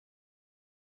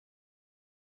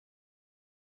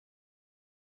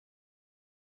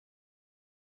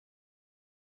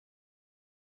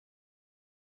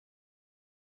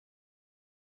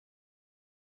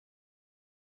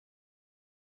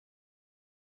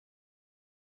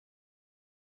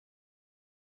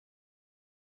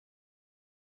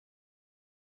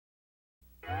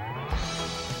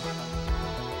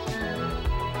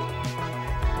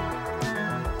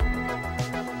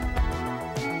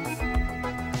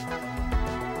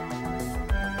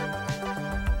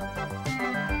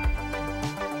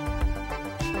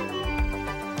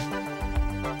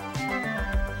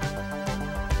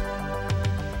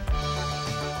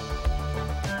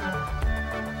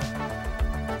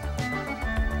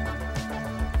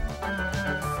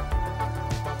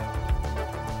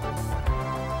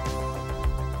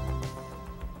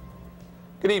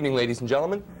Good evening, ladies and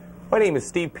gentlemen. My name is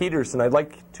Steve Peters, and I'd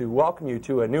like to welcome you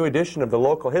to a new edition of the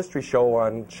Local History Show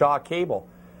on Shaw Cable.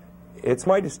 It's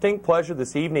my distinct pleasure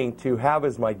this evening to have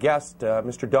as my guest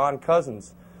Mr. Don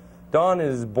Cosens. Don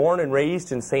is born and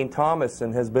raised in St. Thomas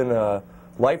and has been a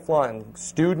lifelong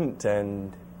student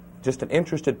and just an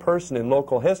interested person in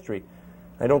local history.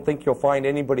 I don't think you'll find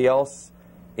anybody else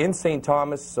in St.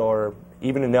 Thomas or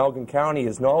even in Elgin County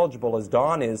as knowledgeable as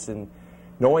Don is in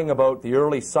knowing about the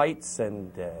early sites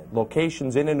and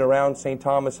locations in and around St.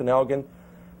 Thomas and Elgin,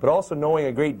 but also knowing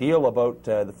a great deal about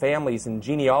the families and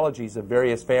genealogies of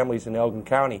various families in Elgin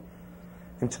County.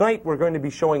 And tonight we're going to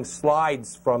be showing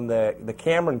slides from the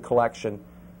Cameron collection,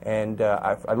 and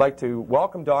I'd like to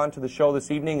welcome Don to the show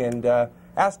this evening and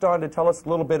ask Don to tell us a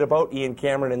little bit about Ian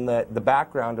Cameron and the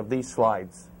background of these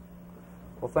slides.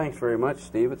 Well, thanks very much,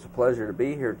 Steve. It's a pleasure to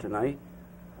be here tonight.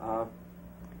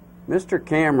 Mr.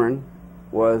 Cameron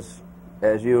was,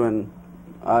 as you and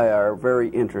I are, very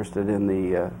interested in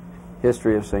the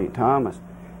history of St. Thomas,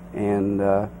 and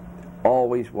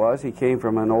always was. He came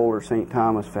from an older St.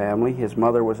 Thomas family. His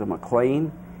mother was a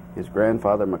McLean. His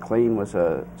grandfather McLean was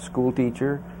a school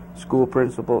teacher, school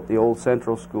principal at the old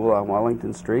Central School on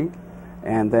Wellington Street,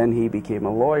 and then he became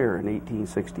a lawyer in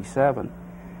 1867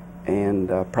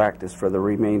 and practiced for the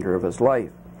remainder of his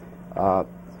life.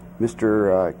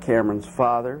 Mr. Cameron's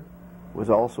father was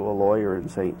also a lawyer in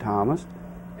St. Thomas,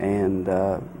 and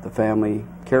the family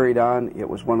carried on. It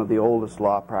was one of the oldest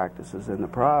law practices in the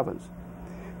province.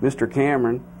 Mr.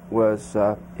 Cameron was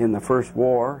in the First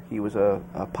War. He was a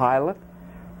pilot,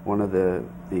 one of the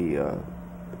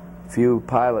few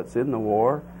pilots in the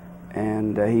war,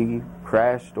 and he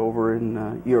crashed over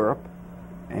in Europe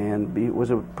and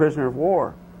was a prisoner of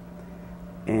war,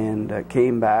 and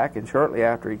came back, and shortly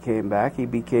after he came back he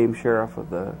became sheriff of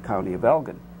the county of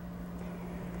Elgin.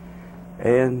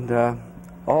 And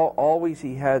always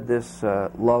he had this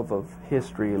love of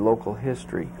history, local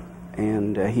history,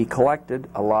 and he collected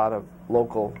a lot of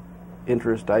local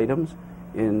interest items,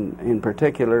 in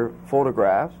particular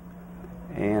photographs.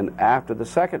 And after the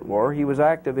Second War, he was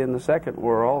active in the Second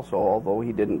War also, although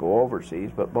he didn't go overseas,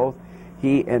 but both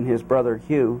he and his brother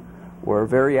Hugh were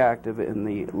very active in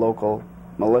the local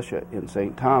militia in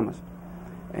St. Thomas.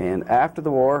 And after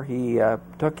the war, he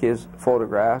took his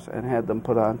photographs and had them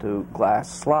put onto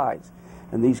glass slides.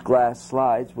 And these glass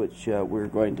slides, which we're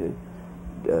going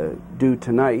to do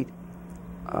tonight,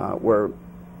 were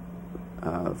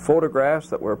photographs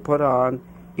that were put on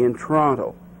in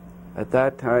Toronto. At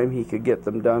that time, he could get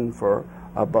them done for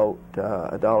about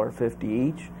 $1.50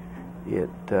 each.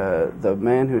 The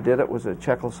man who did it was a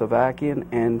Czechoslovakian,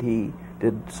 and he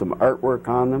did some artwork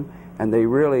on them, and they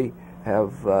really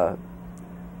have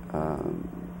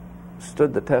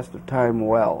stood the test of time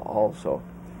well also.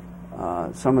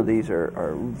 Some of these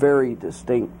are very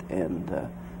distinct and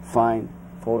fine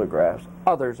photographs.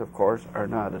 Others, of course, are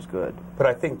not as good. But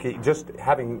I think just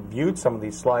having viewed some of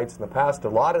these slides in the past, a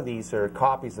lot of these are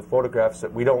copies of photographs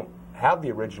that we don't have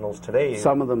the originals today.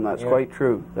 Some of them, that's quite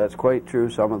true. That's quite true.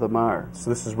 Some of them are. So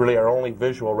this is really our only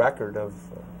visual record of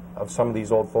some of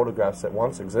these old photographs that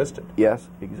once existed. Yes,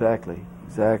 exactly,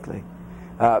 exactly.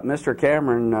 Mr.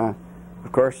 Cameron,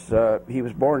 of course, he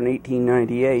was born in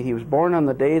 1898. He was born on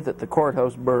the day that the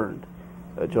courthouse burned,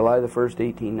 July the 1st,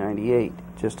 1898,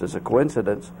 just as a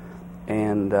coincidence.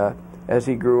 And as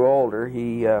he grew older,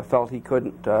 he felt he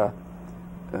couldn't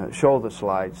show the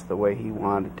slides the way he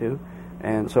wanted to,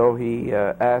 and so he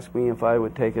asked me if I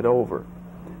would take it over.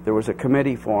 There was a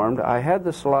committee formed. I've had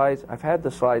the slides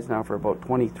now for about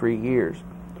 23 years,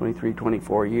 23,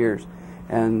 24 years.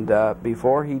 And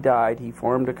before he died, he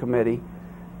formed a committee,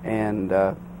 and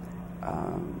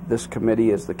this committee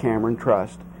is the Cameron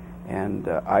Trust. And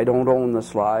I don't own the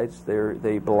slides.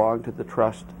 They belong to the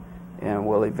trust and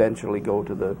will eventually go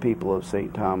to the people of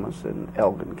St. Thomas and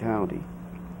Elgin County.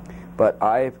 But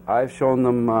I've shown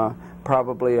them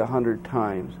probably 100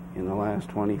 times in the last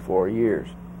 24 years.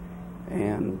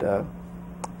 And I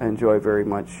enjoy very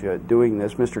much doing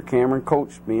this. Mr. Cameron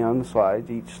coached me on the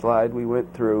slides. Each slide we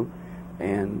went through,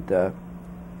 and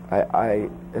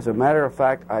as a matter of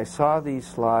fact, I saw these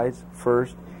slides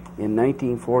first in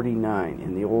 1949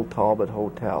 in the old Talbot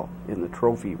Hotel in the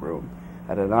trophy room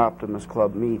at an Optimist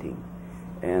Club meeting,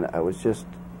 and I was just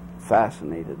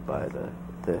fascinated by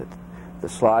the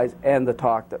slides and the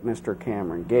talk that Mr.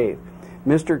 Cameron gave.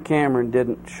 Mr. Cameron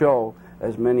didn't show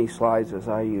as many slides as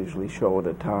I usually show at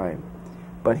a time,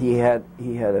 but he had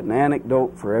an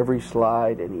anecdote for every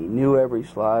slide, and he knew every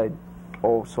slide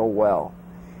oh so well.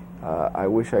 I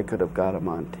wish I could have got him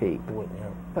on tape.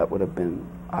 That would have been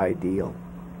ideal.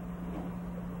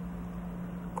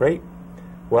 Great.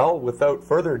 Well, without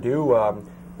further ado,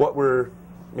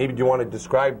 maybe do you want to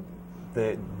describe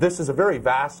this is a very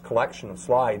vast collection of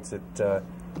slides. It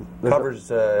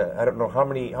covers, I don't know, how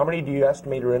many do you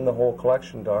estimate are in the whole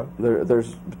collection, Don?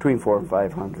 There's between 400 and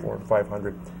 500. 400 and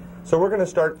 500. So we're going to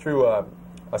start through a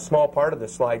small part of the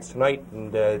slides tonight,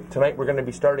 and tonight we're going to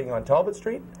be starting on Talbot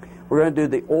Street. We're going to do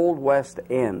the Old West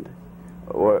End.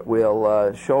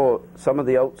 We'll show some of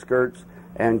the outskirts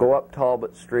and go up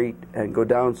Talbot Street and go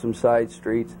down some side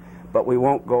streets, but we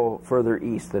won't go further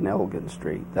east than Elgin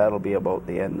Street. That'll be about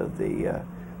the end of the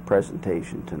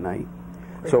presentation tonight.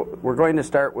 Great. So we're going to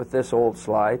start with this old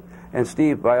slide. And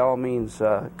Steve, by all means,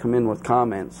 come in with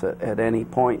comments at any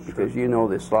point, because you know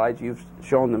the slides. You've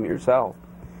shown them yourself.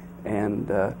 And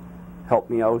help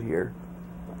me out here.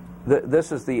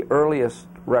 This is the earliest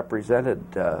represented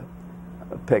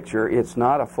picture. It's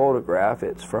not a photograph.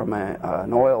 It's from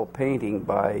an oil painting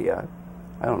by,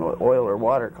 I don't know, oil or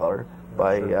watercolor,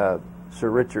 by Sir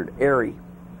Richard Airy.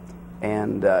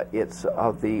 And it's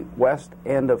of the west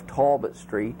end of Talbot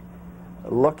Street,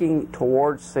 looking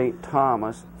towards St.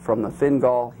 Thomas from the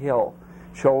Fingal Hill.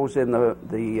 Shows in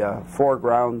the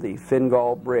foreground the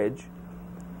Fingal Bridge,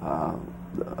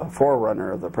 a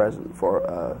forerunner of the present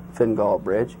Fingal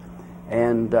Bridge,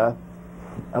 and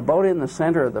about in the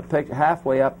center of the picture,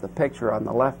 halfway up the picture on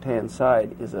the left-hand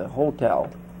side, is a hotel,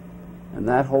 and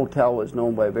that hotel was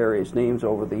known by various names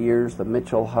over the years: the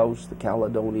Mitchell House, the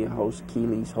Caledonia House,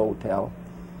 Keeley's Hotel.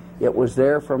 It was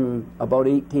there from about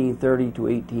 1830 to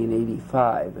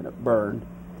 1885, and it burned.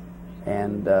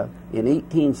 And in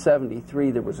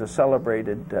 1873, there was a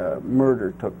celebrated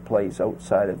murder took place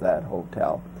outside of that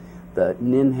hotel. The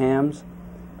Ninhams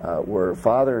were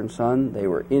father and son. They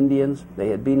were Indians. They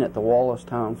had been at the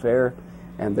Wallace-Town Fair,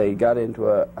 and they got into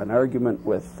an argument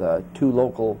with two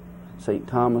local St.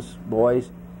 Thomas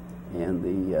boys, and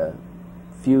the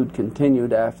feud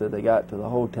continued after they got to the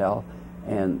hotel,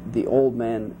 and the old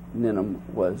man Ninham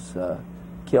was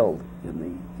killed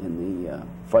in the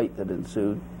fight that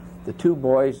ensued. The two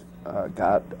boys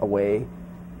got away,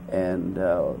 and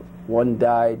one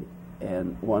died,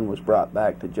 and one was brought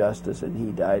back to justice, and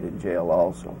he died in jail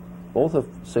also. Both of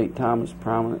St. Thomas'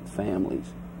 prominent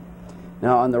families.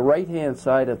 Now, on the right-hand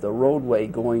side of the roadway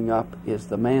going up is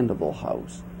the Mandeville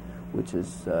House, which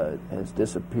has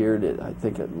disappeared. I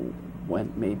think it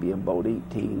went maybe about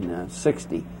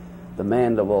 1860. The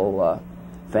Mandeville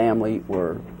family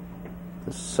were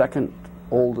the second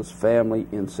oldest family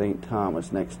in St.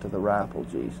 Thomas, next to the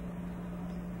Rappelgees.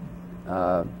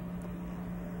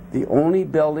 The only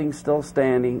building still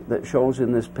standing that shows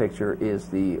in this picture is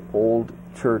the old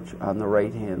church on the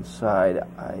right-hand side.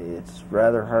 It's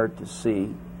rather hard to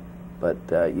see, but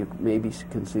you maybe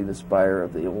can see the spire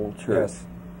of the old church.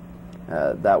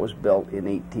 Yes. That was built in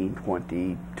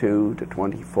 1822 to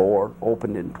 24,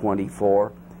 opened in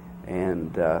 24,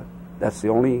 and that's the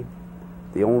only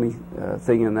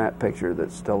thing in that picture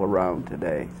that's still around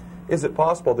today. Is it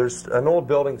possible there's an old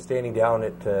building standing down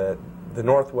at the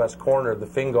northwest corner of the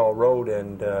Fingal Road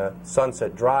and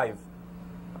Sunset Drive,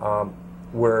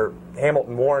 where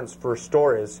Hamilton Warren's first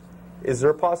store is? Is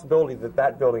there a possibility that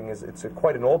that building it's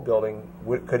quite an old building?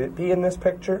 Could it be in this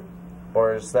picture,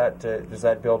 or is that does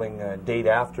that building date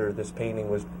after this painting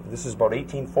was? This is about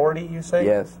 1840, you say?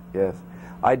 Yes, yes.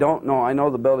 I don't know. I know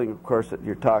the building, of course, that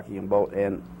you're talking about,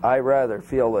 and I rather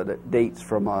feel that it dates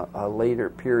from a later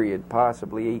period,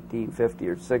 possibly 1850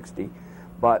 or 60.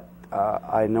 But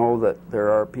I know that there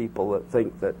are people that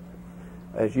think that,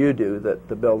 as you do, that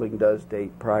the building does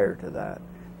date prior to that.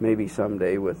 Maybe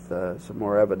someday with some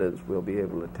more evidence we'll be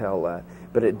able to tell that.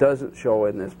 But it doesn't show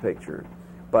in this picture.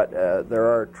 But there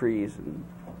are trees and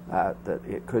that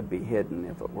it could be hidden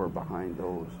if it were behind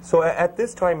those. So at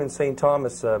this time in St.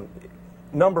 Thomas,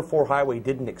 Number 4 Highway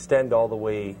didn't extend all the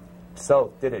way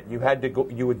south, did it? You had to go.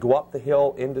 You would go up the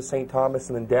hill into St. Thomas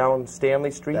and then down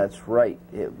Stanley Street. That's right.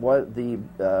 It was the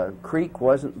creek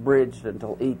wasn't bridged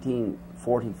until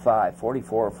 1845,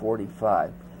 44 or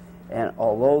 45, and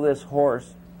although this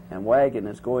horse and wagon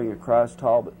is going across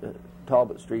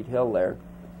Talbot Street Hill there,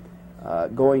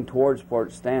 going towards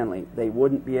Port Stanley, they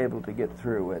wouldn't be able to get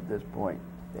through at this point.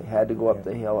 They had to go up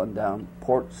the hill and down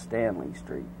Port Stanley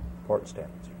Street. Port Stanley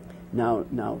Street.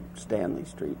 Now Stanley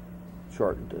Street,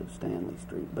 shortened to Stanley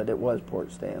Street, but it was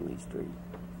Port Stanley Street.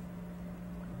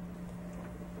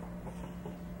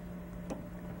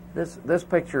 This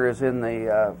picture is in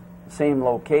the same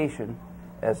location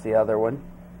as the other one.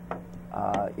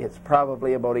 It's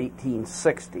probably about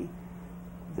 1860.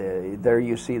 There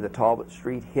you see the Talbot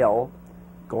Street Hill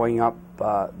going up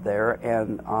there,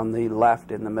 and on the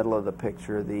left in the middle of the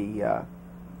picture the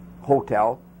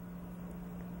hotel,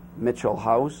 Mitchell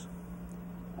House,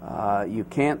 You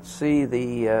can't see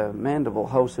the Mandible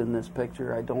House in this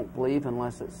picture, I don't believe,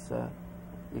 unless it's,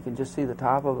 you can just see the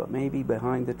top of it maybe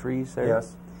behind the trees there.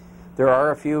 Yes. There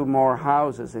are a few more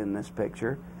houses in this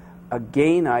picture.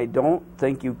 Again, I don't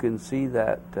think you can see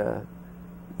that, the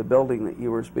building that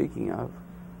you were speaking of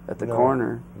at the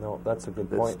corner. No, that's a good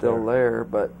point. It's still there,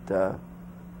 but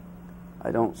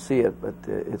I don't see it, but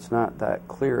it's not that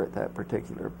clear at that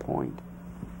particular point.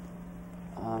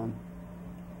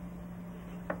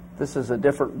 This is a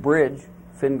different bridge,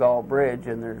 Fingal Bridge,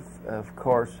 and there, of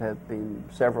course, have been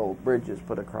several bridges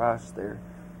put across there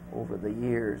over the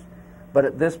years. But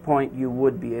at this point, you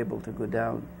would be able to go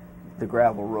down the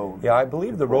gravel road. Yeah, I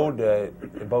believe the road,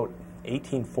 about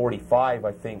 1845,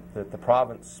 I think, that the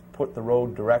province put the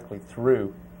road directly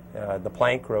through the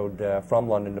plank road from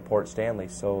London to Port Stanley.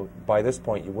 So by this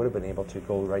point, you would have been able to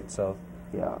go right south.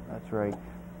 Yeah, that's right.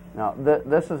 Now,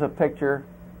 this is a picture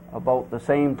about the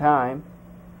same time.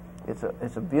 It's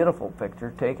a beautiful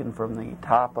picture taken from the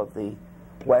top of the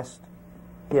west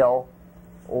hill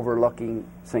overlooking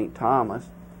St. Thomas,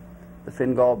 the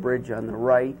Fingal Bridge on the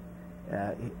right,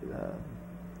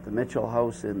 the Mitchell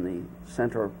House in the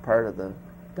center part of the,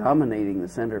 dominating the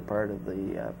center part of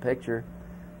the picture.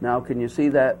 Now, can you see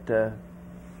that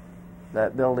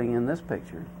that building in this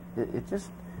picture? It just,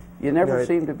 you never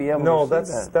seem to be able to see that.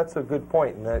 No, that's a good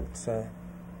point, and that's.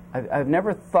 I've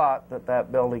never thought that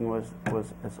that building was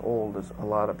as old as a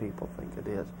lot of people think it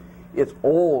is. It's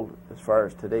old as far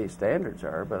as today's standards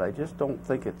are, but I just don't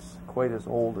think it's quite as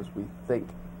old as we think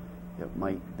it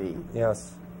might be.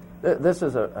 Yes. This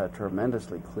is a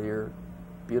tremendously clear,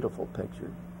 beautiful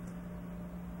picture.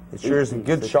 It sure is a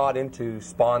good shot into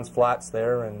Spawn's Flats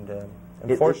there, and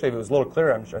unfortunately, if it was a little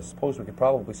clearer, I suppose we could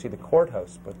probably see the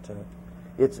courthouse. But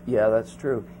yeah, that's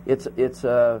true. It's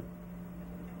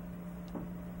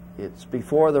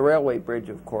before the railway bridge,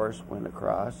 of course, went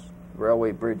across. The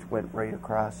railway bridge went right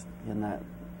across in that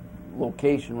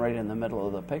location right in the middle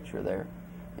of the picture there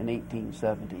in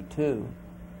 1872.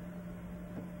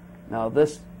 Now,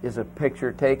 this is a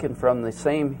picture taken from the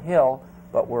same hill,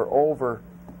 but we're over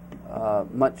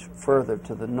much further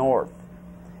to the north.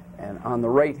 And on the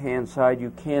right-hand side,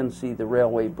 you can see the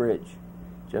railway bridge,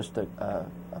 just a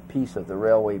piece of the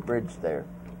railway bridge there.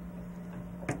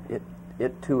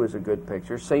 It too is a good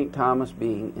picture. St. Thomas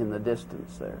being in the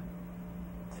distance there.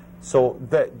 so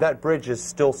that bridge is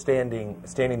still standing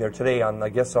there today. On, I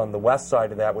guess, on the west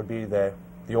side of that would be the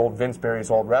old Vince Berry's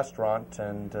old restaurant,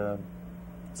 and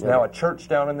it's now a church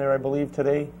down in there, I believe,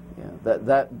 today. Yeah,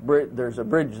 that bridge. There's a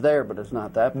bridge there, but it's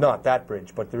not that bridge. Not that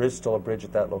bridge, but there is still a bridge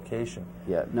at that location.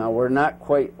 Yeah. Now we're not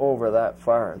quite over that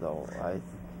far, though.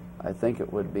 I think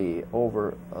it would be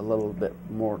over a little bit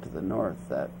more to the north,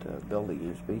 that building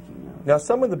you're speaking of. Now,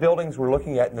 some of the buildings we're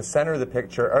looking at in the center of the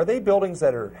picture, are they buildings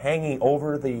that are hanging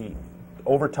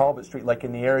over Talbot Street, like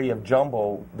in the area of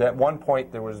Jumbo? At one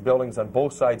point, there was buildings on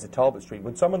both sides of Talbot Street.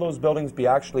 Would some of those buildings be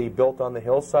actually built on the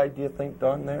hillside, do you think,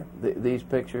 Don, there? These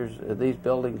pictures, these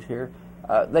buildings here,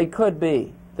 they could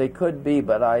be. They could be,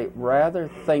 but I rather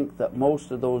think that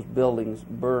most of those buildings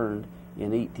burned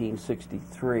in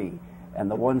 1863. And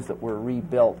the ones that were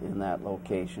rebuilt in that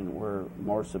location were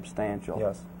more substantial.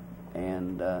 Yes.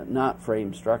 And not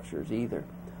frame structures either.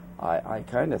 I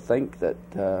kind of think that,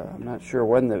 I'm not sure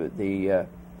when the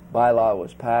bylaw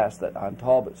was passed, that on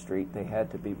Talbot Street they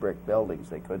had to be brick buildings.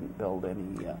 They couldn't build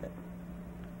any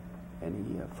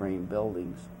frame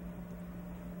buildings.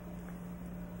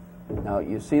 Now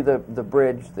you see the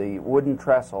bridge, the wooden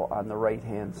trestle on the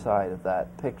right-hand side of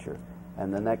that picture.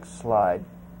 And the next slide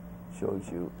shows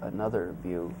you another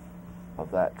view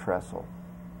of that trestle,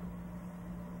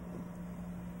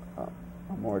 a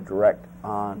more direct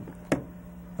on.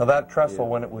 Now that trestle,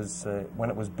 when it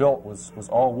was built, was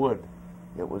all wood.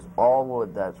 It was all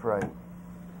wood. That's right.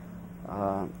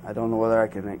 I don't know whether I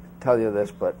can tell you this,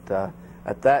 but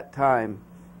at that time.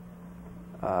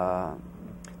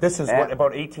 This is what,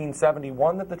 about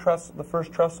 1871 that the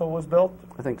first trestle was built?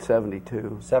 I think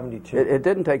 72. 72. It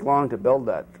didn't take long to build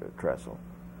that trestle.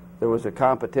 There was a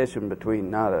competition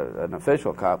between, not an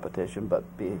official competition, but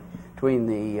between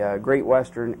the Great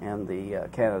Western and the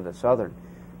Canada Southern,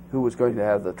 who was going to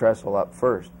have the trestle up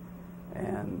first.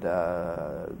 And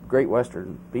Great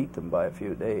Western beat them by a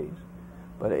few days.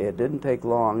 But it didn't take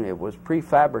long. It was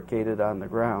prefabricated on the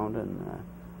ground and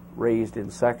raised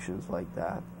in sections like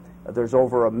that. There's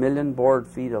over 1 million board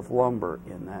feet of lumber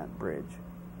in that bridge.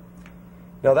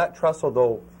 Now that trestle,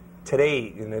 though,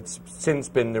 today, and it's since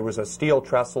been, there was a steel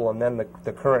trestle and then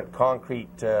the current concrete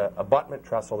abutment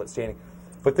trestle that's standing.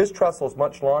 But this trestle is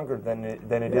much longer than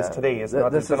it is today. It's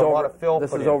not. There's been a lot of fill.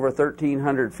 This is over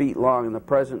 1,300 feet long, and the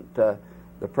present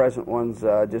The present one's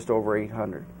just over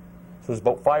 800. So there's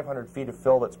about 500 feet of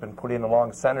fill that's been put in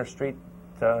along Center Street,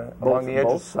 along the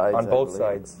edges, both sides, on both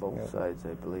sides. Both sides,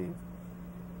 I believe.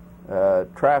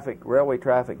 Railway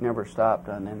traffic never stopped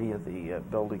on any of the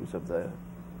buildings of the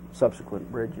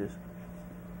subsequent bridges.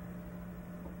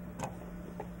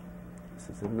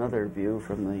 This is another view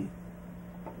from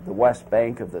the west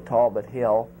bank of the Talbot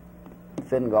Hill,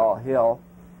 Fingal Hill,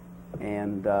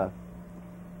 and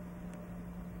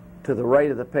to the right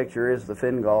of the picture is the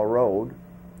Fingal Road,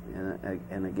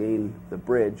 and again the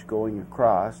bridge going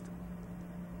across.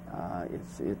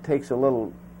 It takes a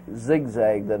little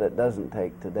zigzag that it doesn't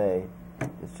take today.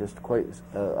 It's just quite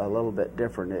a little bit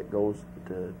different. It goes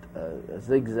to a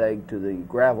zigzag to the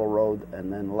gravel road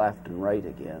and then left and right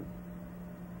again.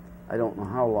 I don't know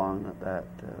how long that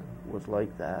was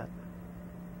like that.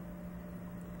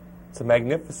 It's a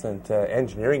magnificent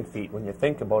engineering feat when you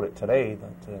think about it today.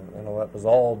 That you know, that was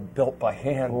all built by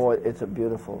hand. Oh, it's a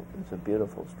beautiful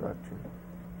structure.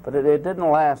 But it didn't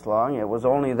last long. It was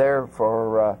only there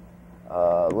for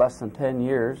less than 10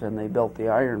 years, and they built the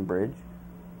iron bridge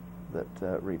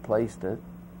that replaced it.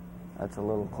 That's a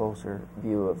little closer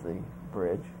view of the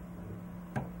bridge.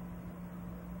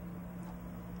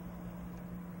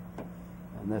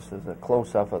 And this is a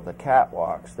close-up of the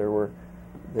catwalks. There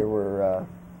were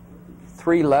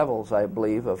 3 levels, I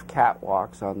believe, of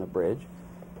catwalks on the bridge,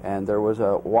 and there was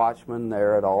a watchman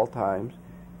there at all times.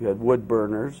 You had wood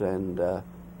burners and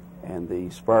the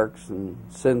sparks and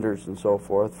cinders and so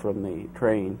forth from the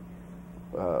train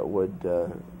would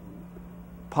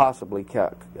possibly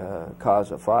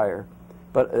cause a fire.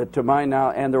 But to my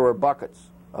knowledge, and there were buckets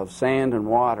of sand and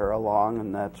water along,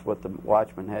 and that's what the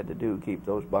watchman had to do, keep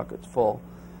those buckets full.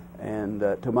 And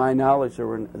to my knowledge, there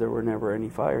were never any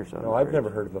fires on. No, I've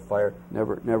never heard of a fire.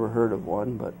 Never heard of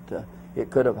one, but it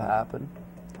could have happened,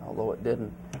 although it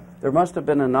didn't. There must have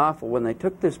been an awful, when they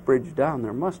took this bridge down,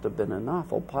 there must have been an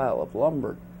awful pile of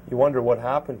lumber. You wonder what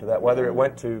happened to that, whether it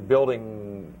went to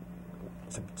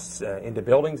into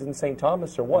buildings in St.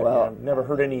 Thomas or what. Well, I've never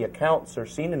heard any accounts or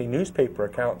seen any newspaper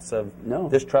accounts of no.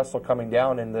 This trestle coming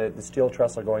down and the steel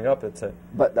trestle going up.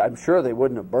 But I'm sure they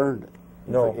wouldn't have burned it.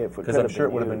 No, because I'm sure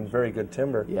it would have been very good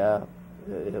timber. Yeah,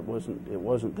 it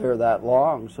wasn't there that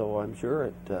long, so I'm sure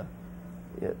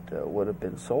it would have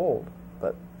been sold.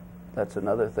 But that's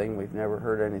another thing we've never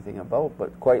heard anything about.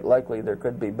 But quite likely there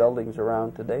could be buildings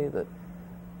around today that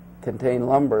contain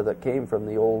lumber that came from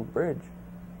the old bridge.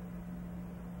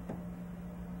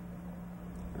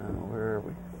 Where are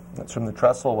we? That's from the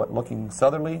trestle, what, looking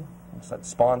southerly? Is that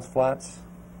Spawn's Flats?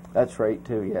 That's right,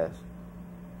 too, yes.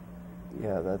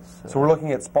 Yeah, that's... So we're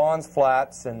looking at Spawn's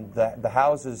Flats, and the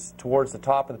houses towards the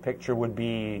top of the picture would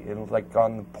be like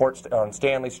on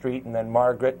Stanley Street, and then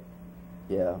Margaret.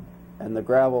 Yeah, and the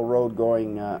gravel road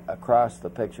going across the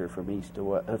picture from east to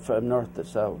west, from north to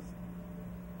south.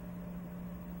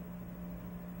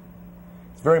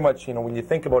 It's very much, you know, when you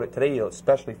think about it today,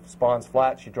 especially Spawn's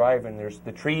Flats, you drive and there's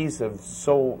the trees have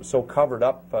so covered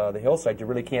up the hillside you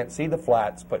really can't see the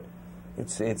flats, but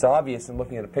it's obvious in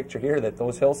looking at a picture here that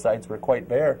those hillsides were quite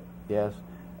bare. Yes.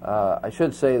 I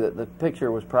should say that the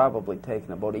picture was probably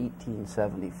taken about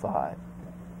 1875.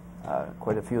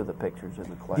 Quite a few of the pictures in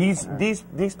the collection.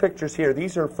 These pictures here,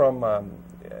 these are from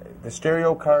the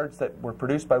stereo cards that were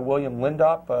produced by William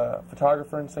Lindop, a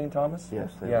photographer in St. Thomas?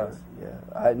 Yes, they were. Yeah.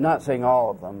 I'm not saying all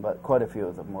of them, but quite a few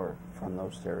of them were from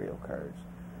those stereo cards.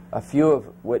 A few of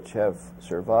which have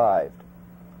survived.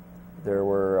 There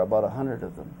were about 100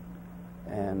 of them.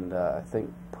 And I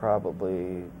think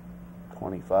probably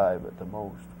 25 at the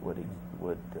most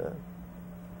would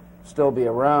still be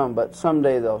around, but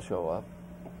someday they'll show up.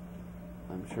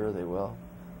 I'm sure they will.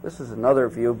 This is another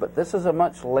view, but this is a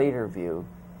much later view,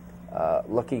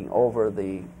 looking over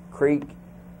the creek,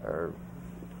 or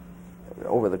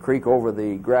over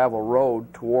the gravel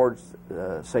road towards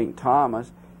St.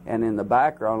 Thomas, and in the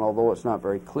background, although it's not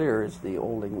very clear, is the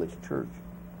Old English Church.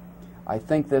 I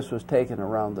think this was taken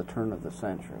around the turn of the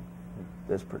century,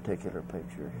 this particular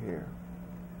picture here.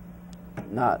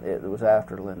 It was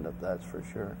after Lindop, that's for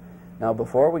sure. Now,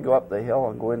 before we go up the hill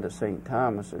and go into St.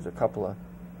 Thomas, there's a couple of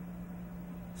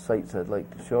sites I'd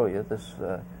like to show you. This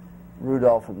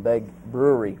Rudolph and Begg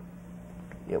Brewery.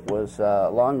 It was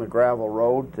along the gravel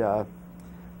road,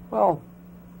 well,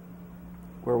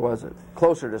 where was it?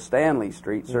 Closer to Stanley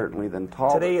Street, certainly, than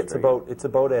Talbot Today Street. it's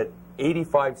about at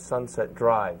 85 Sunset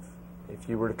Drive. If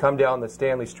you were to come down the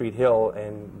Stanley Street Hill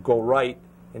and go right,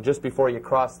 and just before you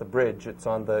cross the bridge, it's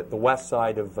on the west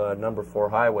side of number 4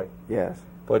 Highway. Yes.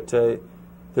 But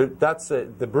that's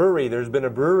the brewery. There had been a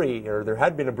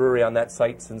brewery on that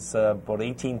site since about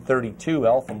 1832.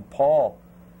 Eltham Paul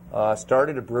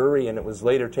started a brewery, and it was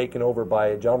later taken over by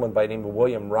a gentleman by the name of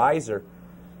William Reiser,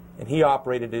 and he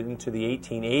operated it into the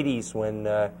 1880s when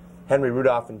Henry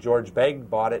Rudolph and George Begg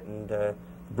bought it, and the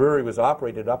brewery was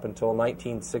operated up until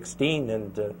 1916,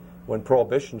 and when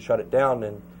Prohibition shut it down.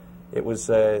 And it was,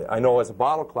 I know as a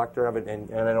bottle collector of it,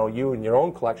 and I know you in your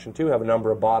own collection too have a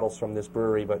number of bottles from this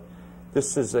brewery, but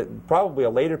this is probably a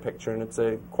later picture, and it's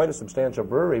quite a substantial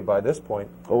brewery by this point.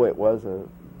 Oh, it was a...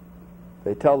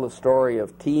 They tell the story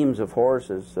of teams of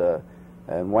horses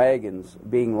and wagons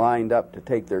being lined up to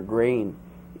take their grain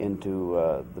into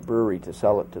the brewery to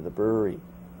sell it to the brewery.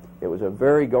 It was a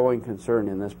very going concern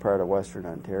in this part of Western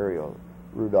Ontario,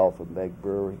 Rudolph and Begg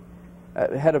Brewery.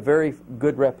 It had a very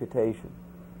good reputation.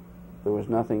 There was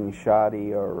nothing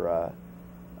shoddy or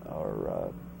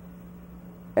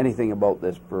anything about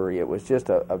this brewery. It was just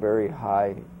a very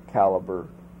high caliber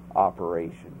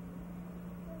operation.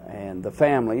 And the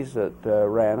families that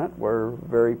ran it were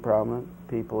very prominent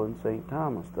people in St.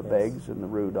 Thomas, the Yes. Beggs and the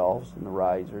Rudolphs and the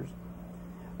Reisers.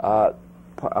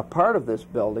 A part of this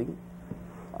building,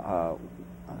 a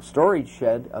storage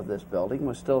shed of this building,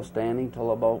 was still standing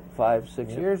till about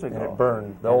 5-6 years ago. And it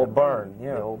burned, the old barn,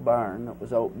 yeah. The old barn that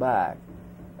was out back.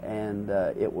 And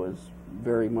it was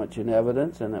very much in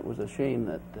evidence, and it was a shame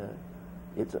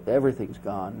that everything's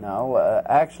gone now.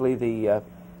 Actually, the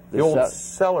old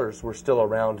cellars were still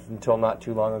around until not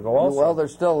too long ago also. Well, they're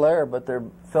still there, but they're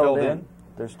filled in. in.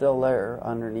 They're still there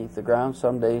underneath the ground.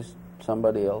 Some days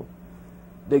somebody will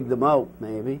dig them out,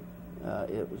 maybe.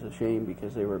 It was a shame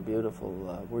because they were beautiful.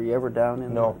 Were you ever down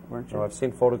in there, weren't you? No, I've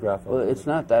seen photographs of Well, it. it's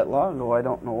not that long ago. I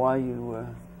don't know why you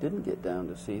didn't get down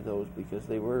to see those, because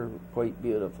they were quite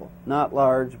beautiful. Not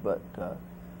large, but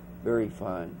very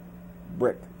fine.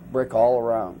 Brick all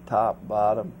around, top,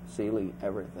 bottom, ceiling,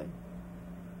 everything.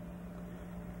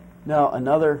 Now,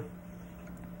 another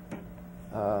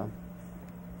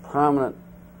prominent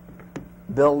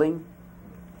building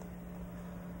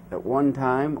at one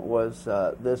time was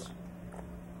this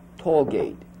toll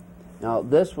gate. Now,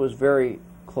 this was very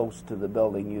close to the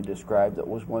building you described that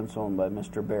was once owned by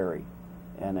Mr. Barry,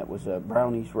 and it was a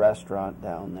Brownie's restaurant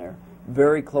down there,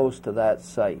 very close to that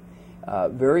site,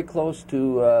 very close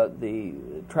to the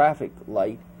traffic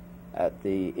light at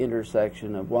the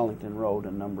intersection of Wellington Road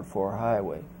and Number 4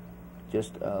 Highway,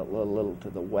 just a little to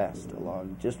the west,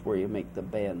 along just where you make the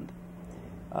bend.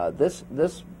 This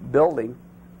building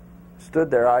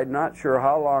stood there. I'm not sure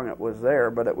how long it was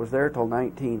there, but it was there till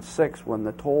 1906 when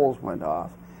the tolls went off.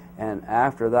 And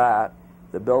after that,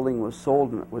 the building was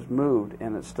sold and it was moved,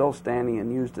 and it's still standing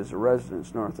and used as a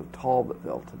residence north of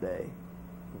Talbotville today.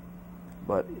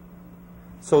 But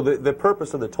so the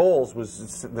purpose of the tolls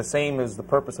was the same as the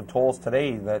purpose of tolls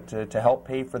today, that to help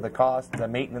pay for the cost, the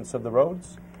maintenance of the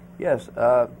roads? yes,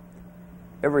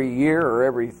 every year or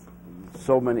every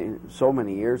so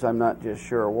many years, I'm not just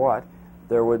sure what,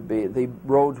 there would be, the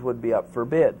roads would be up for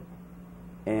bid,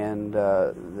 and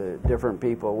the different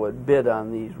people would bid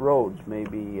on these roads,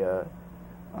 maybe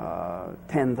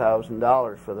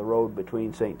 $10,000 for the road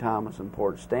between St. Thomas and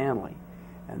Port Stanley.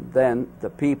 And then the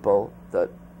people that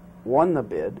won the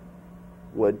bid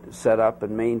would set up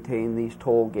and maintain these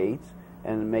toll gates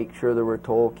and make sure there were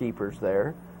toll keepers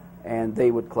there, and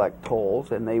they would collect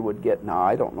tolls, and they would get, now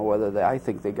I don't know whether they, I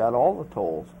think they got all the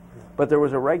tolls, but there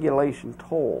was a regulation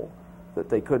toll that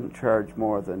they couldn't charge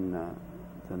more than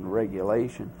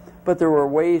regulation. But there were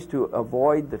ways to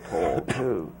avoid the toll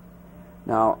too.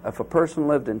 Now, if a person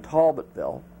lived in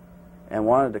Talbotville and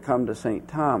wanted to come to St.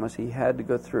 Thomas, he had to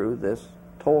go through this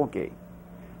toll gate.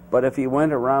 But if he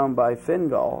went around by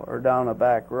Fingal or down a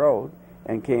back road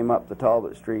and came up the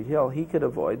Talbot Street Hill, he could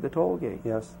avoid the toll gate.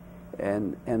 Yes.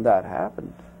 And that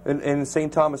happened. And in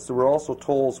St. Thomas, there were also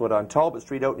tolls on Talbot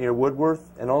Street out near Woodworth,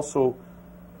 and also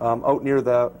out near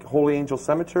the Holy Angel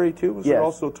Cemetery too. Was there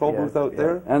also a toll booth out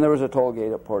there? And there was a toll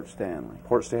gate at Port Stanley.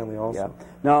 Port Stanley also. Yeah.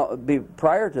 Now,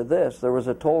 prior to this, there was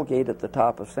a toll gate at the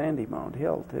top of Sandymount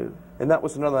Hill too. And that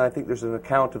was another, I think there's an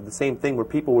account of the same thing where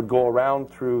people would go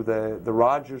around through the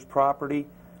Rogers property,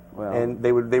 and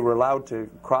they were allowed to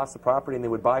cross the property and they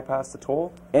would bypass the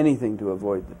toll. Anything to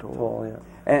avoid the toll. Toll, yeah.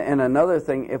 And another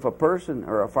thing, if a person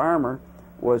or a farmer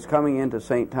was coming into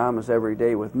St. Thomas every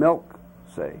day with milk,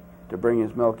 say, to bring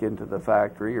his milk into the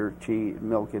factory, or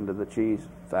milk into the cheese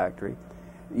factory,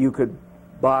 you could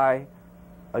buy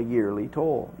a yearly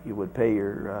toll. You would pay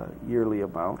your yearly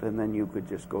amount, and then you could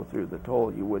just go through the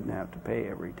toll. You wouldn't have to pay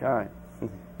every time.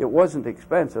 It wasn't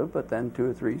expensive, but then 2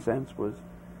 or 3 cents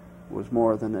was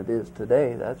more than it is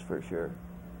today, that's for sure.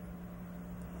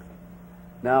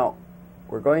 Now,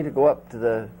 we're going to go up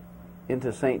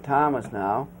into St. Thomas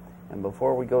now, and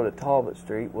before we go to Talbot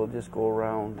Street, we'll just go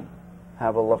around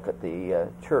have a look at the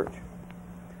church,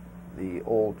 the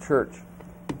old church.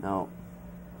 Now,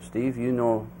 Steve, you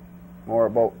know more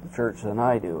about the church than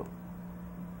I do.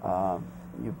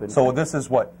 You've been So this is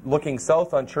what, looking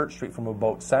south on Church Street from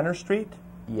about Center Street?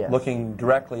 Yes. Looking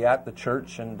directly at the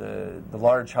church and the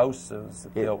large house, is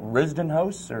it the Risden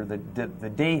House or the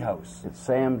Day House? It's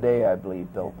Sam Day, I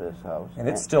believe, built this house. And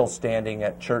it's still standing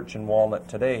at Church and Walnut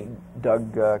today.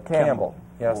 Doug Campbell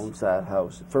yes. owns that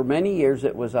house. For many years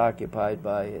it was occupied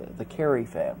by the Carey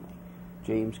family.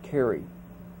 James Carey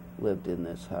lived in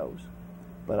this house.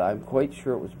 But I'm quite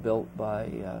sure it was built by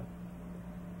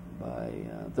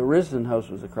the Risden House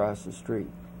was across the street.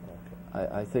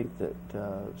 I think that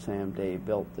Sam Day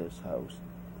built this house.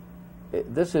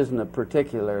 This isn't a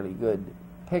particularly good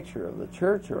picture of the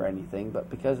church or anything, but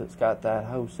because it's got that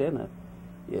house in it,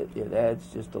 it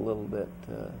adds just a little bit.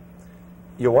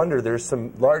 You wonder, there's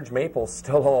some large maples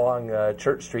still along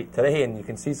Church Street today, and you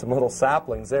can see some little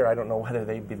saplings there. I don't know whether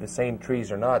they'd be the same trees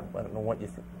or not. I don't know what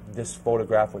this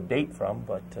photograph would date from,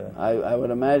 but... I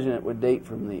would imagine it would date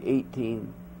from the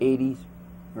 1880s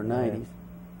or 90s. Yeah.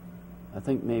 I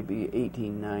think maybe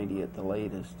 1890 at the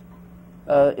latest.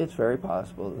 It's very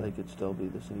possible that they could still be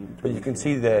the same trees. But you can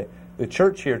see the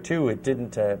church here too. It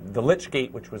didn't. The Lich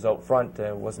Gate, which was out front,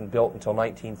 wasn't built until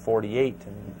 1948.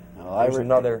 And there's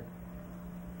another.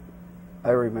 I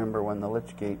remember when the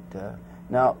Lich Gate.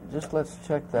 Now, just let's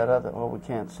check that other. Well, we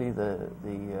can't see the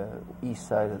east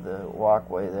side of the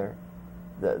walkway there.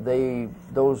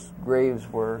 Those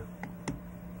graves were.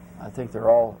 I think they're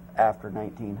all after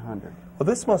 1900. Well,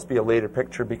 this must be a later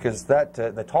picture because that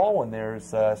the tall one there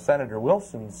is Senator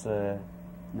Wilson's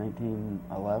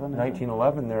 1911.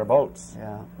 1911 thereabouts.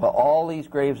 Yeah. Well, all these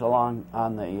graves along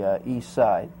on the east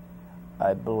side,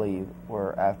 I believe,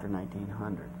 were after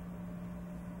 1900.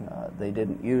 They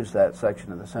didn't use that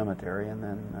section of the cemetery, and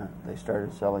then they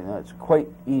started selling that. It's quite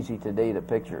easy to date a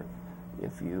picture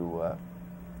if you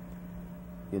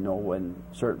you know when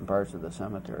certain parts of the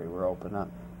cemetery were open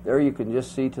up. There you can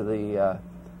just see to the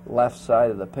left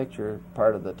side of the picture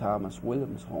part of the Thomas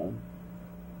Williams home.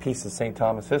 Piece of St.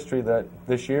 Thomas history that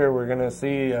this year we're going to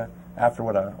see after,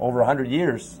 what, over 100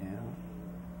 years. Yeah,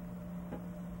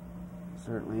 it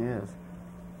certainly is.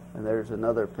 And there's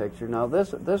another picture. Now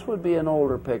this would be an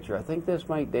older picture. I think this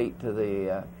might date to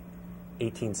the...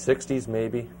 1860s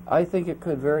maybe? I think it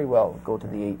could very well go to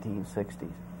the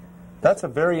 1860s. That's a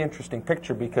very interesting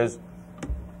picture because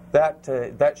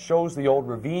that shows the old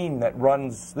ravine that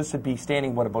runs. This would be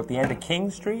standing, what, about the end of King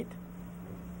Street,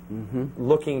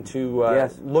 looking to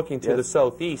the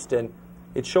southeast, and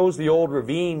it shows the old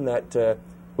ravine that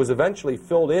was eventually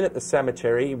filled in at the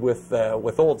cemetery with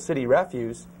old city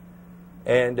refuse,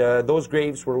 and those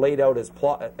graves were laid out as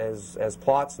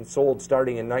plots and sold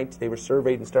starting in they were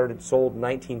surveyed and sold in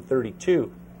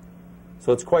 1932.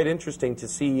 So it's quite interesting to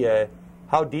see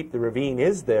how deep the ravine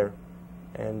is there,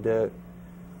 and.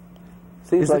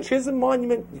 Is the Chisholm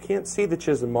Monument, you can't see the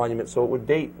Chisholm Monument, so it would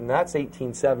date, and that's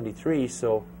 1873,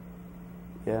 so...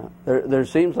 Yeah, there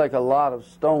seems like a lot of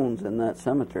stones in that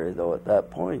cemetery, though, at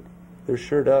that point. There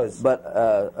sure does. But,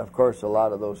 of course, a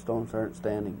lot of those stones aren't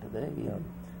standing today. Yeah.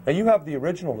 Now, you have the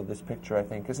original of this picture, I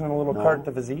think. Isn't it a little carte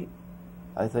de visite?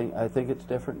 I think it's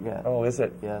different yet. Oh, is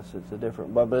it? Yes, it's a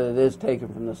different, but it is taken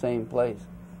from the same place,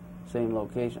 same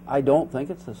location. I don't think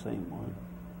it's the same one.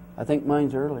 I think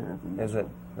mine's earlier than this. Is it?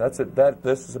 One. That's it.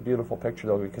 This is a beautiful picture,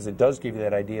 though, because it does give you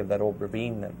that idea of that old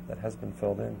ravine that has been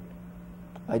filled in.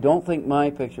 I don't think my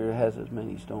picture has as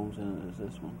many stones in it as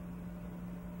this one.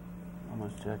 I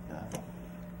must check that.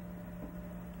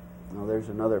 Now, there's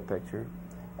another picture.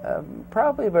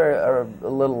 Probably a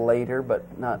little later,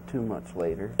 but not too much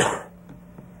later.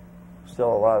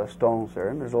 Still a lot of stones there,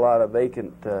 and there's a lot of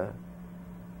vacant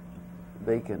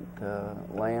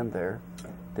land there.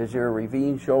 Does your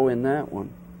ravine show in that one?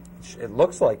 It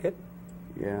looks like it.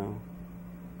 Yeah.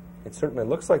 It certainly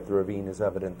looks like the ravine is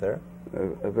evident there.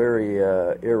 A very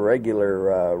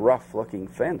irregular, rough-looking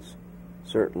fence,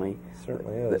 certainly. It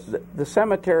certainly is. The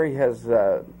cemetery has,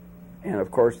 and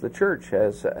of course the church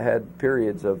has had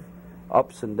periods of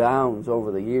ups and downs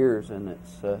over the years, and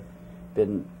it's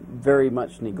been very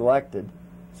much neglected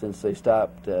since they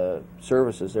stopped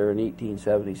services there in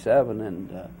 1877,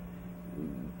 and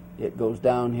it goes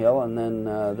downhill, and then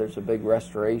there's a big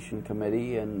restoration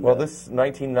committee. And well, this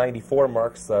 1994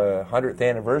 marks the 100th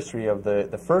anniversary of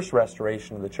the first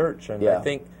restoration of the church, and I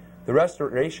think the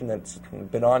restoration that's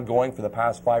been ongoing for the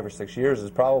past 5 or 6 years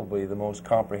is probably the most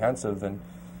comprehensive, and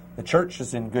the church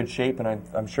is in good shape, and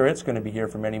I'm sure it's going to be here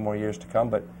for many more years to come.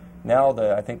 But now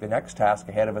I think the next task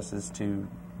ahead of us is to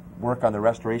work on the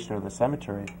restoration of the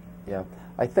cemetery. Yeah,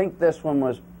 I think this one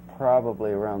was probably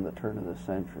around the turn of the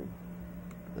century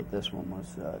that this one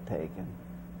was taken.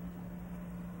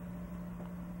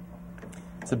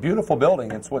 It's a beautiful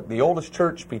building. It's what the oldest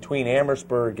church between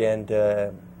Amherstburg and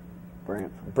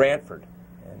Brantford.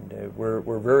 And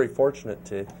we're very fortunate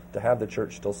to have the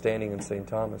church still standing in St.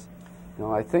 Thomas.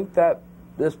 No, I think that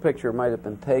this picture might have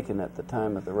been taken at the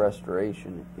time of the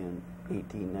restoration in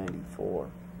 1894,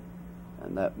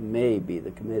 and that may be the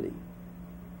committee.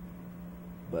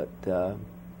 But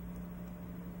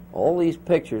all these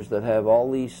pictures that have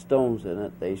all these stones in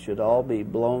it, they should all be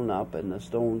blown up and the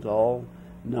stones all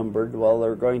numbered. Well,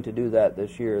 they're going to do that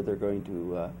this year. They're going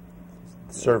to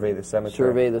survey the cemetery.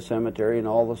 Survey the cemetery and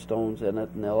all the stones in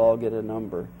it, and they'll all get a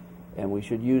number. And we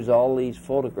should use all these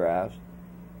photographs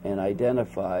and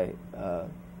identify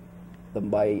them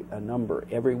by a number.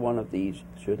 Every one of these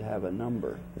should have a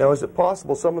number. Now, is it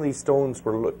possible some of these stones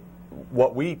were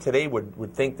what we today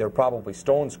would think they're probably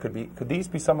stones? Could these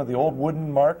be some of the old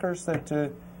wooden markers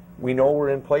that we know were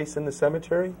in place in the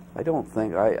cemetery? I don't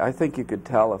think. I think you could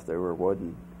tell if they were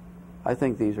wooden. I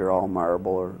think these are all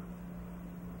marble or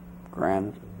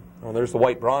granite. Oh, there's the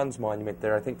white bronze monument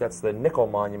there. I think that's the nickel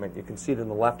monument. You can see it on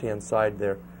the left-hand side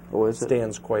there. Oh, is it?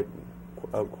 Stands quite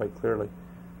clearly.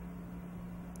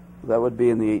 That would be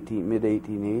in the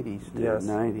mid-1880s, yes.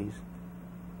 90s.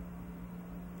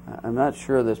 I'm not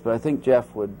sure of this, but I think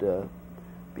Jeff would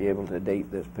be able to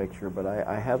date this picture, but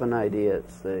I have an idea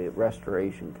it's the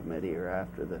Restoration Committee, or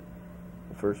after the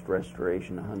first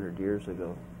restoration 100 years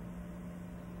ago.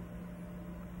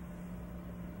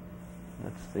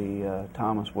 That's the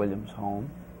Thomas Williams home.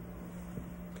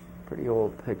 Pretty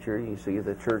old picture. You see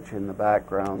the church in the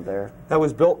background there. That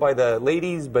was built by the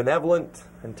Ladies Benevolent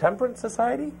and Temperance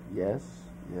Society? Yes,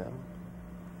 yeah.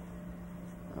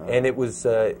 And it was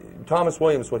Thomas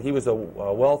Williams, he was a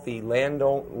wealthy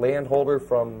landholder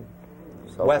from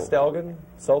West Elgin,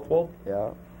 Southwold?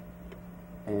 Yeah.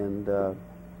 And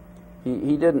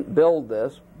he didn't build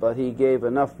this, but he gave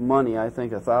enough money, I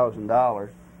think $1,000,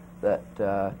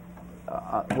 that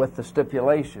with the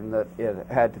stipulation that it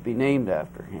had to be named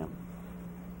after him.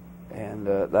 And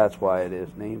that's why it is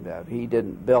named after. He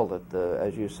didn't build it.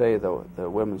 As you say, the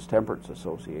Women's Temperance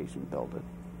Association built it.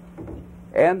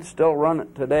 And still run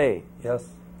it today. Yes.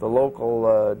 The local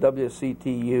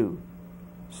WCTU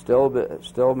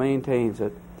still maintains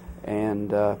it. And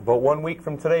but 1 week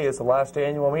from today is the last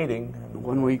annual meeting.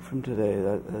 1 week from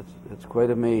today, that's quite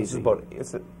amazing.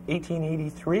 Is it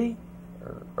 1883?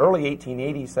 Or early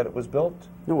 1880s that it was built?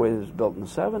 No, it was built in the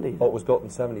 70s. Oh, it was built in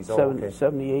the 70s. Oh, okay.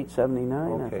 78,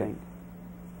 79, okay. I think.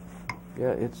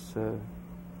 Yeah,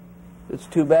 it's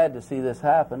too bad to see this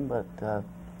happen, but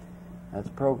that's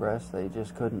progress. They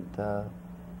just couldn't.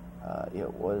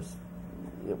 It was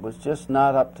just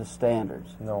not up to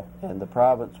standards. No. And the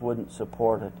province wouldn't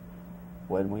support it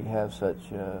when we have such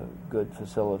good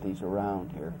facilities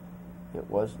around here. It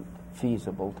wasn't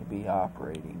feasible to be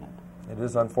operating it. It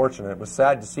is unfortunate. It was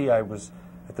sad to see. I was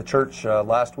at the church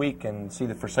last week and see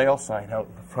the for sale sign out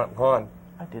in the front lawn.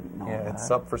 I didn't know that. Yeah,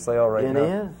 it's up for sale right now. It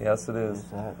is? Yes, it is. Is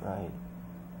that right?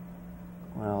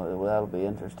 Well, that'll be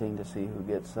interesting to see who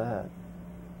gets that.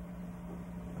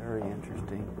 Very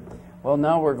interesting. Well,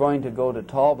 now we're going to go to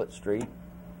Talbot Street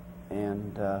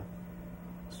and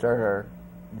start our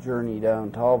journey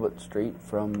down Talbot Street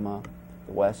from the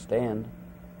West End.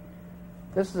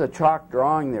 This is a chalk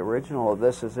drawing. The original of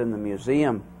this is in the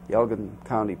museum, the Elgin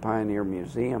County Pioneer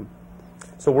Museum.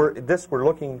 So we're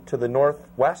looking to the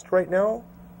northwest right now?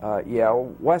 Yeah,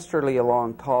 westerly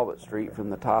along Talbot Street from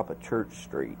the top of Church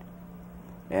Street.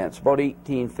 And it's about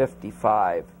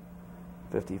 1855,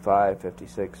 55,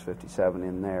 56, 57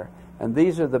 in there. And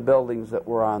these are the buildings that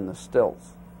were on the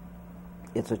stilts.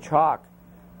 It's a chalk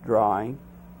drawing,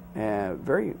 and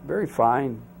very, very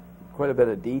fine, quite a bit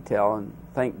of detail, and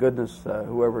thank goodness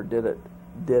whoever did it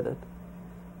did it.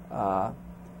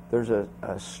 There's a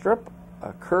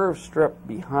curved strip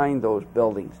behind those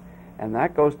buildings, and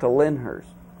that goes to Lyndhurst.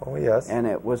 Oh, yes. And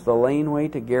it was the laneway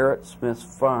to Garrett Smith's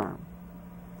farm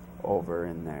over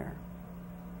in there.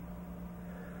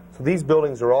 So these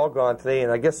buildings are all gone today,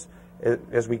 and I guess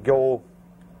as we go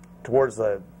towards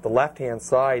the left-hand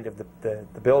side of the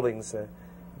buildings,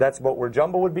 that's about where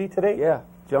Jumbo would be today? Yeah,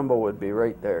 Jumbo would be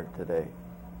right there today.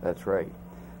 That's right.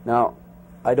 Now,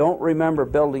 I don't remember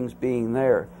buildings being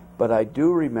there, but I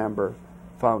do remember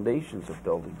foundations of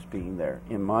buildings being there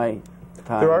in my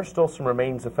time. There are still some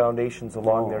remains of foundations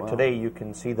along there. Today you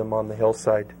can see them on the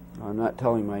hillside. I'm not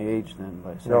telling my age then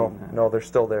by saying that. No, they're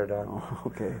still there, Don. Oh,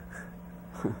 okay.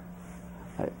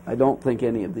 I don't think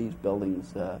any of these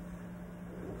buildings...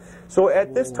 So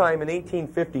at this time in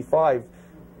 1855,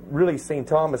 really St.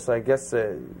 Thomas, I guess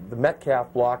the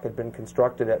Metcalf block had been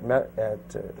constructed at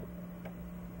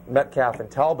Metcalf and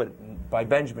Talbot by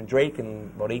Benjamin Drake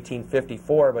in about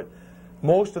 1854, but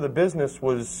most of the business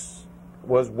was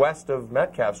west of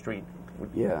Metcalf Street.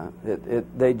 Yeah,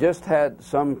 they just had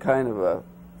some kind of a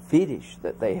fetish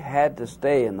that they had to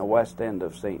stay in the west end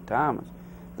of St. Thomas.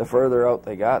 The further out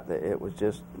they got, it was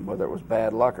just, whether it was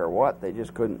bad luck or what, they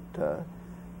just couldn't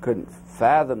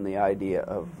fathom the idea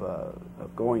of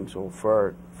going so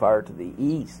far to the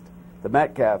east. The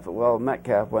Metcalf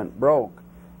went broke,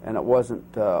 and it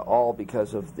wasn't all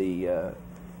because of the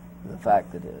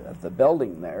fact that of the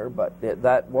building there, but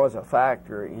that was a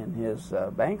factor in his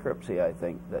bankruptcy, I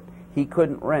think, that he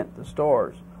couldn't rent the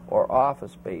stores or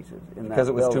office spaces in that because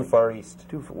it was building. too far east.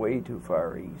 Way too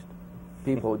far east.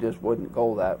 People just wouldn't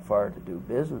go that far to do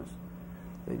business.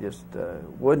 They just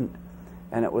wouldn't.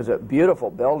 And it was a beautiful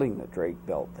building that Drake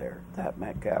built there, that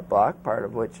Metcalf block, part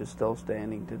of which is still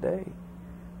standing today.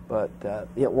 But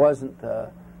it wasn't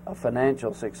a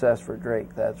financial success for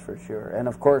Drake, that's for sure. And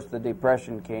of course the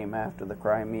Depression came after the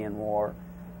Crimean War,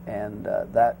 and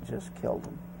that just killed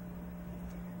him.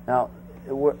 Now,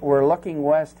 we're looking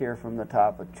west here from the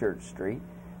top of Church Street,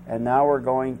 and now we're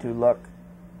going to look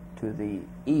to the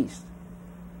east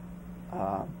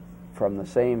from the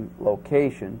same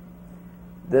location.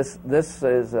 This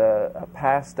is a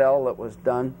pastel that was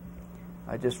done.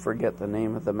 I just forget the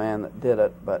name of the man that did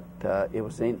it, but it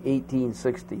was in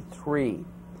 1863,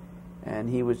 and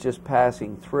he was just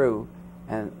passing through,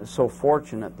 and so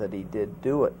fortunate that he did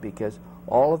do it, because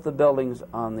all of the buildings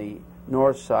on the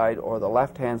north side or the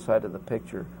left-hand side of the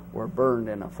picture were burned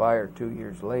in a fire 2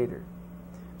 years later.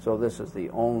 So this is the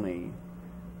only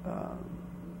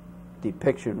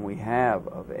depiction we have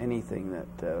of anything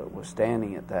that was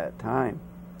standing at that time.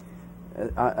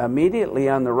 Immediately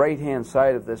on the right-hand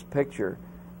side of this picture,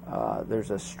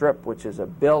 there's a strip which is a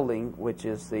building, which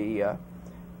is the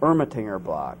Ermatinger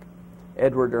block.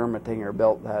 Edward Ermatinger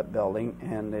built that building,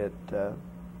 and it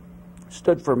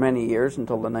stood for many years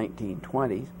until the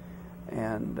 1920s.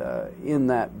 And in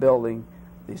that building,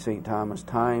 the St. Thomas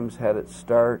Times had its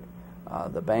start.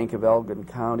 The Bank of Elgin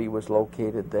County was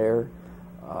located there.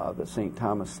 The St.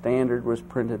 Thomas Standard was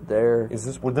printed there.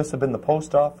 Would this have been the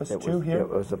post office here? It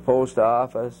was the post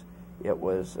office. It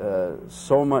was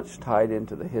so much tied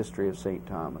into the history of St.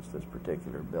 Thomas, this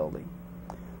particular building.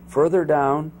 Further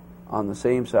down, on the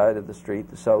same side of the street,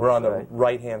 the south side. We're on the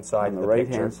right-hand side of the picture. On the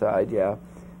right-hand side, yeah.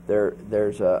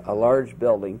 There's a large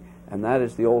building, and that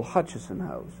is the old Hutchison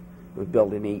House. It was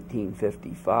built in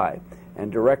 1855.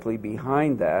 And directly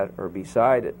behind that, or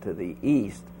beside it to the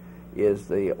east, is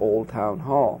the old town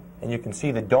hall. And you can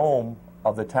see the dome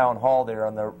of the town hall there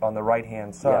on the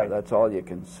right-hand side. Yeah, that's all you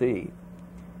can see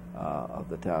of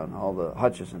the town hall. The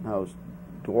Hutchison House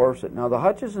dwarfs it. Now, the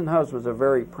Hutchison House was a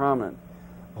very prominent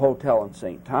hotel in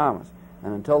St. Thomas,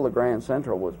 and until the Grand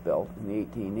Central was built in the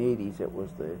 1880s, it was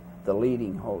the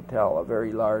leading hotel, a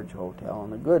very large hotel,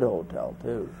 and a good hotel,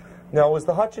 too. Now, was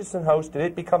the Hutchison House, did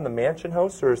it become the Mansion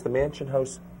House, or is the Mansion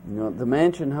House... No, the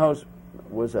Mansion House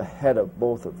was ahead of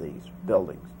both of these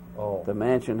buildings. Oh. The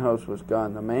Mansion House was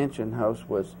gone. The Mansion House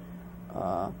was,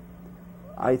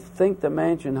 I think the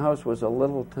Mansion House was a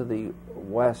little to the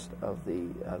west of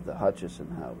the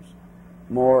Hutchison House,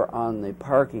 more on the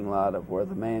parking lot of where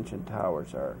the Mansion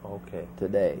Towers are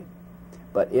today.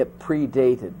 But it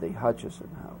predated the Hutchison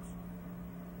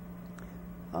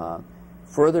House.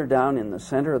 Further down in the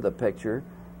center of the picture,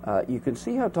 you can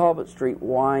see how Talbot Street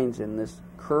winds in this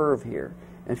curve here.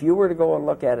 And if you were to go and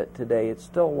look at it today, it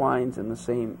still winds in the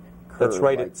same curve. That's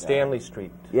right, at Stanley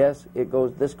Street. Yes,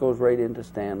 this goes right into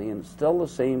Stanley, and it's still the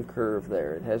same curve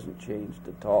there. It hasn't changed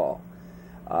at all.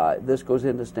 This goes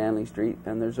into Stanley Street,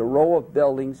 and there's a row of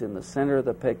buildings in the center of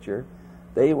the picture.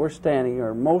 They were standing,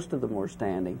 or most of them were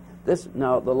standing.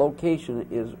 Now, the location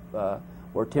is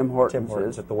where Tim Hortons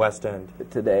is at the west end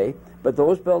today, but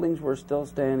those buildings were still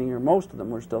standing, or most of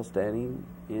them were still standing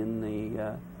in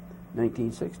the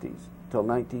 1960s, till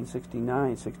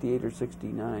 1969, 68 or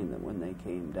 69, when they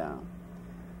came down.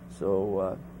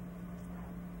 So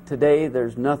today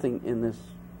there's nothing in this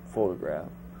photograph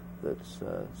that's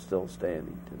still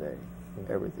standing today.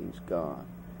 Everything's gone.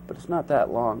 But it's not that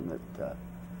long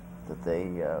that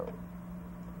they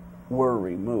were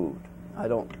removed.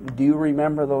 Do you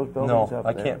remember those buildings up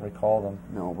there? No, I can't recall them.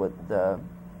 No, but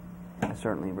I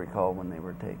certainly recall when they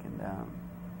were taken down.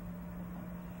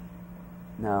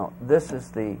 Now, this is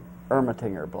the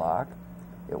Ermatinger block.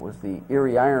 It was the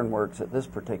Erie Iron Works at this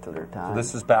particular time. So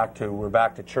this is we're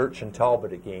back to Church and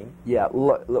Talbot again. Yeah,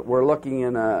 we're looking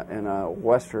in a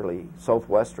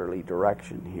southwesterly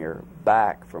direction here,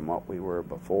 back from what we were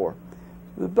before.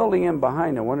 The building in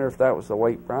behind, I wonder if that was the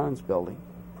white bronze building.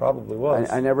 Probably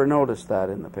was. I never noticed that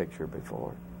in the picture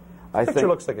before. The picture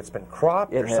looks like it's been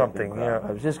cropped or something. Yeah.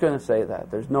 I was just going to say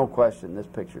that. There's no question this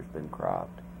picture's been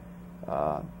cropped.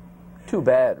 Too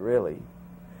bad, really.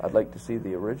 I'd like to see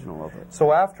the original of it.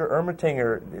 So after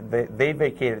Ermatinger, they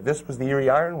vacated. This was the Erie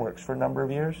Iron Works for a number of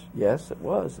years? Yes, it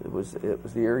was. It was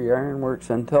the Erie Iron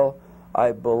Works until,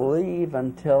 I believe,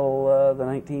 until the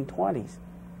 1920s.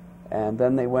 And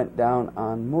then they went down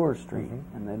on Moore Street,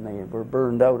 and then they were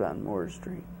burned out on Moore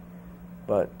Street.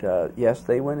 But yes,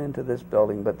 they went into this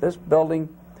building. But this building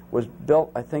was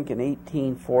built, I think, in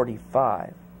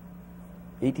 1845.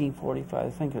 1845, I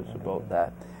think it was about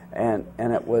that. And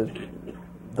it was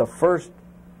the first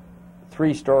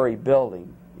three-story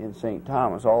building in St.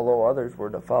 Thomas, although others were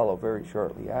to follow very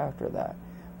shortly after that.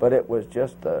 But it was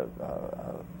just a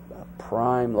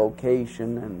prime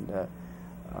location and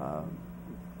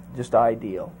just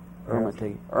ideal.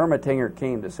 Ermatinger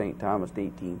came to St. Thomas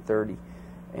in 1830,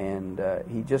 and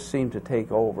he just seemed to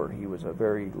take over. He was a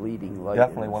very leading light.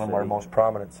 Definitely in the one city. of our most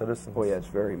prominent citizens. Oh yes,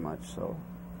 very much so.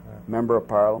 Yeah. Member of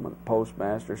Parliament,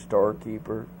 postmaster,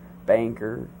 storekeeper,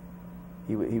 banker.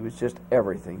 He was just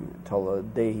everything until the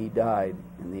day he died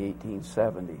in the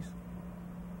 1870s.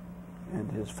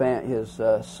 And his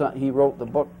son, he wrote the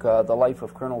book, The Life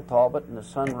of Colonel Talbot, and his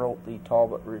son wrote the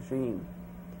Talbot Regime.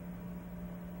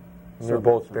 And they're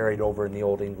both buried over in the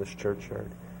Old English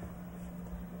churchyard.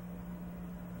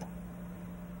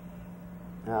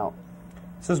 Now,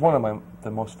 this is one of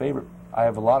the most favorite. I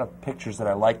have a lot of pictures that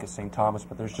I like of St. Thomas,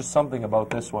 but there's just something about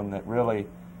this one that really,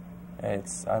 I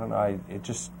don't know, it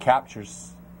just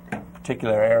captures a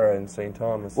particular era in St.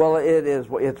 Thomas. Well,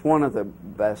 it's one of the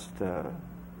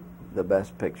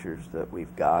best pictures that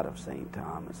we've got of St.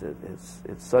 Thomas.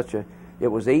 It's such a. It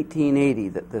was 1880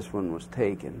 that this one was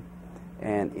taken,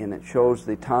 and it shows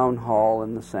the town hall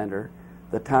in the center,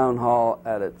 the town hall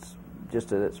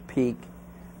just at its peak,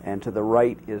 and to the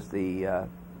right is the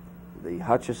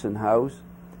Hutchison House,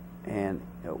 and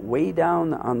way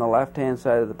down on the left-hand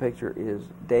side of the picture is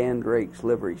Dan Drake's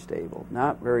livery stable.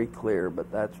 Not very clear,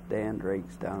 but that's Dan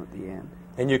Drake's down at the end.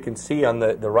 And you can see on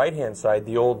the right-hand side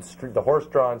the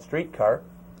horse-drawn streetcar.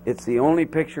 It's the only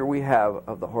picture we have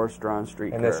of the horse-drawn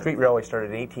streetcar. And the street railway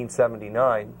started in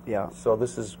 1879. Yeah. So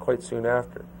this is quite soon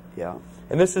after. Yeah.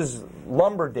 And this is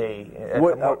Lumber Day. A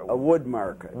wood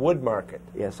market. Wood market.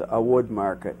 Yes, a wood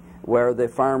market where the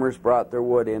farmers brought their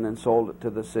wood in and sold it to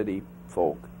the city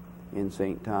folk in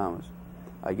St. Thomas.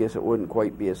 I guess it wouldn't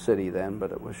quite be a city then,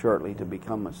 but it was shortly to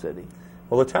become a city.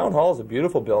 Well, the town hall is a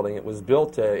beautiful building. It was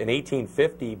built in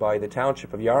 1850 by the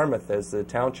Township of Yarmouth as the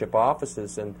township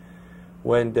offices, and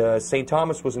when St.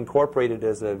 Thomas was incorporated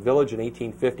as a village in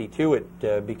 1852,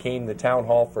 it became the town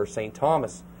hall for St.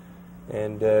 Thomas,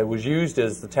 and was used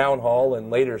as the town hall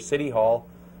and later city hall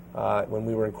when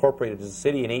we were incorporated as a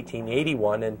city in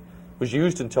 1881, and was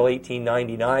used until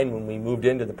 1899 when we moved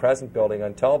into the present building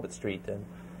on Talbot Street. And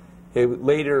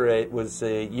later it was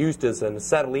used as an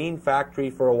acetylene factory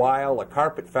for a while, a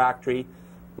carpet factory.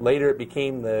 Later it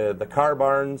became the car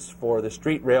barns for the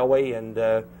street railway, and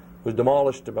was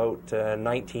demolished about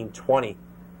 1920.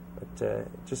 But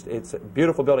it's a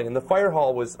beautiful building. And the fire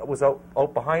hall was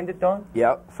out behind it, Don?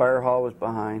 Yeah, fire hall was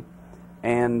behind.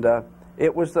 And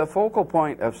it was the focal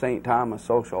point of St. Thomas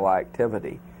social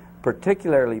activity,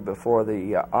 particularly before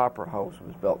the Opera House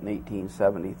was built in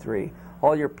 1873.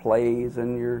 All your plays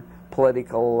and your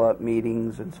political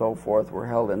meetings and so forth were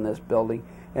held in this building.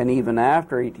 And even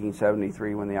after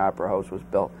 1873, when the Opera House was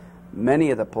built,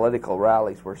 many of the political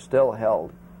rallies were still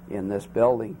held in this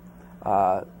building.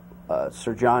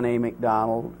 Sir John A.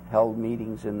 Macdonald held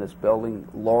meetings in this building.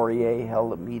 Laurier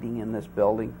held a meeting in this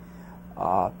building.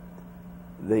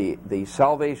 The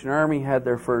Salvation Army had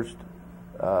their first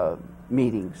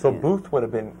meetings. So Booth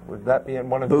would that be in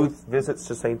one of Booth's visits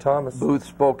to St. Thomas? Booth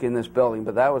spoke in this building,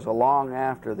 but that was long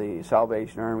after the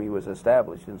Salvation Army was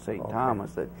established in St.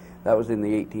 Thomas. That was in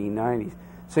the 1890s.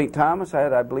 St. Thomas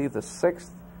had, I believe, the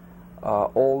sixth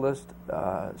oldest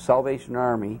Salvation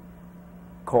Army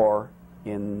Corps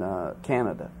in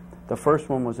Canada. The first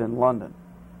one was in London,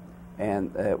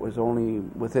 and it was only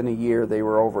within a year they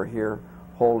were over here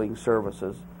holding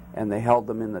services, and they held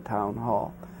them in the town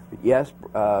hall. But yes,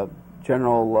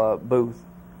 General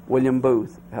William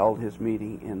Booth, held his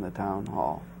meeting in the town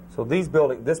hall. So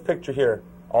this picture here,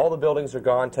 all the buildings are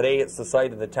gone. Today it's the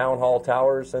site of the town hall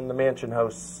towers and the Mansion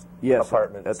House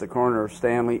apartments. At the corner of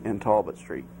Stanley and Talbot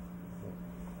Street.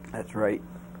 That's right.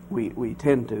 We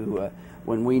tend to,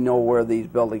 when we know where these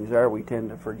buildings are, we tend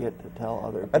to forget to tell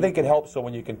other people. I think it helps so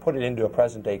when you can put it into a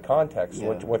present-day context,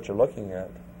 what you're looking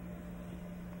at.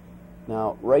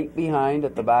 Now, right behind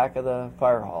at the back of the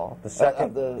fire hall, the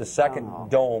second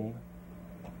dome,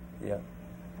 yeah,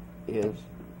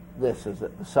 this is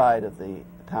at the side of the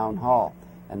town hall,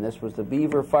 and this was the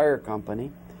Beaver Fire Company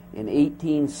in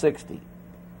 1860.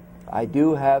 I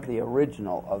do have the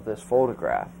original of this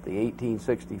photograph, the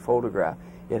 1860 photograph.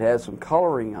 It has some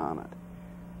coloring on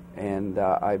it, and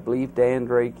I believe Dan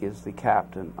Drake is the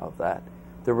captain of that.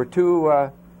 There were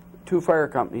two fire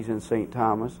companies in St.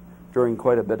 Thomas during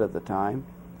quite a bit of the time.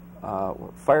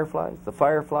 The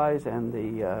Fireflies and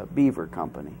the Beaver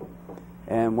Company.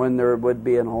 And when there would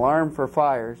be an alarm for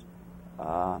fires,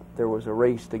 there was a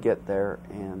race to get there,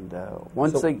 and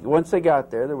once they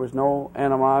got there, there was no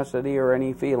animosity or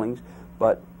any feelings.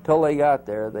 But till they got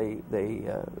there,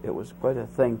 it was quite a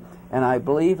thing. And I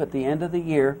believe at the end of the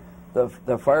year,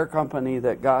 the fire company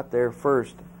that got there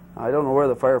first, I don't know where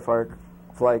the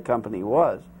Firefly Company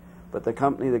was, but the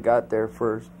company that got there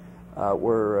first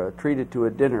were treated to a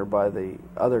dinner by the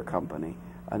other company,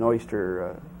 an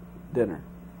oyster dinner.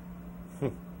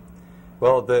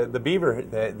 Well,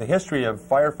 the history of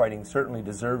firefighting certainly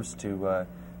deserves to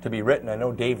be written. I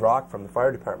know Dave Rock from the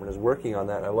fire department is working on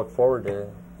that, and I look forward to.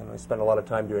 I spend a lot of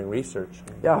time doing research.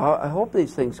 Yeah, I hope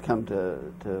these things come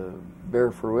to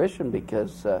bear fruition,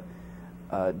 because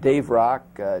Dave Rock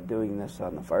doing this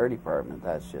on the fire department,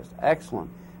 that's just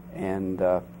excellent. And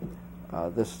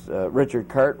this Richard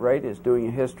Cartwright is doing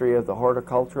a history of the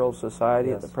Horticultural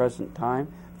Society at the present time.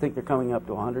 I think they're coming up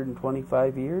to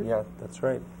 125 years. Yeah, that's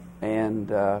right.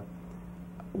 And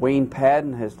Wayne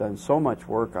Padden has done so much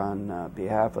work on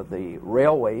behalf of the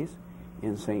railways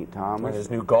in St. Thomas. And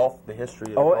his new the history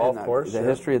of the golf course. The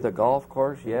history of the golf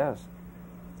course, yes.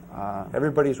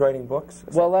 Everybody's writing books.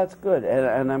 Well, that's good,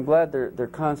 and I'm glad they're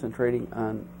concentrating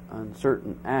on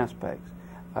certain aspects.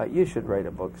 You should write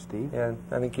a book, Steve. Yeah,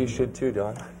 I think you should too,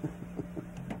 Don.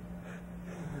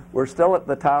 We're still at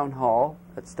the Town Hall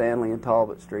at Stanley and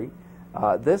Talbot Street.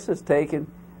 This is taken,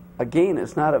 again,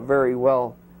 it's not a very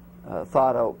well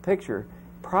thought out picture,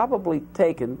 probably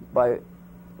taken by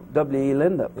W.E.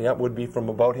 Lindup. Yeah, it would be from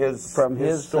about his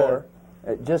store.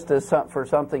 Just for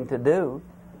something to do.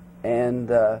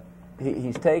 And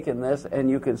he's taken this, and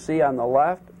you can see on the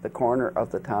left the corner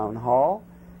of the Town Hall,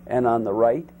 and on the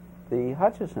right the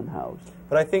Hutchison House.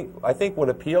 But I think what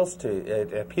appeals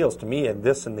to me in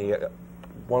this and the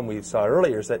one we saw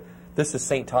earlier is that this is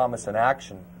St. Thomas in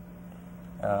action.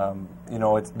 You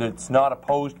know, it's not a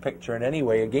posed picture in any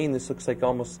way. Again, this looks like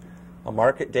almost a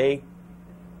market day.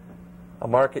 A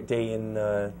market day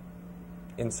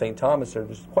in St. Thomas.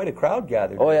 There's quite a crowd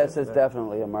gathered. Oh yes, it's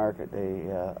definitely a market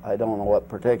day. I don't know what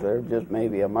particular, just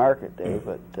maybe a market day,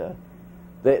 but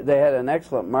they had an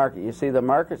excellent market. You see, the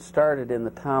market started in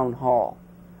the town hall,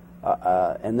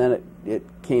 and then it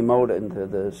came out into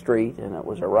the street, and it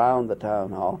was around the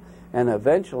town hall, and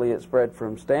eventually it spread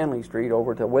from Stanley Street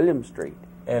over to William Street.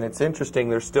 And it's interesting,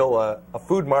 there's still a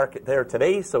food market there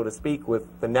today, so to speak,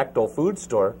 with the Nectal food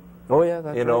store. Oh yeah,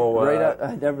 that's right.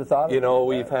 I never thought of it. You know,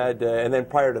 we've had, and then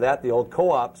prior to that, the old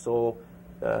co-op, so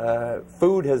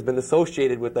food has been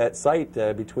associated with that site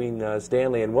between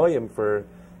Stanley and William for,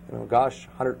 you know, gosh,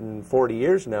 140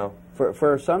 years now.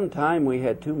 For some time, we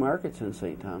had two markets in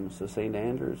St. Thomas, the St.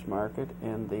 Andrew's Market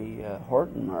and the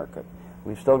Horton Market.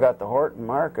 We've still got the Horton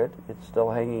Market. It's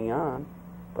still hanging on,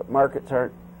 but markets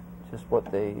aren't just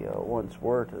what they once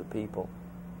were to the people.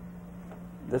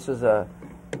 This is a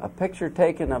picture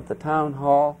taken of the town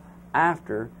hall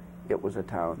after it was a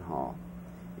town hall.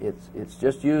 It's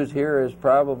just used here as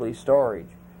probably storage,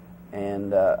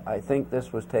 and I think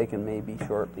this was taken maybe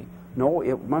shortly. No,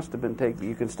 it must have been taken.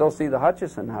 You can still see the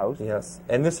Hutchison House. Yes,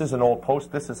 and this is an old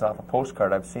post. This is off a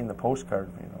postcard. I've seen the postcard.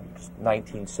 You know, just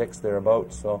 1906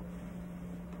 thereabouts. So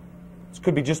this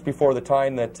could be just before the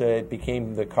time that it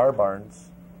became the car barns.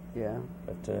 Yeah,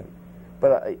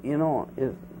 but you know,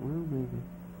 well, maybe.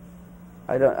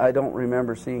 I don't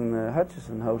remember seeing the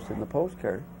Hutchison House in the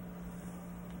postcard,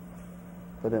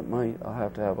 but it might. I'll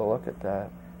have to have a look at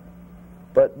that.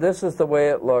 But this is the way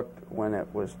it looked when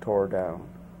it was tore down.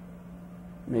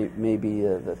 Maybe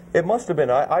it must have been.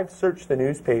 I've searched the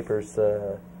newspapers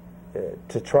to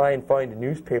try and find a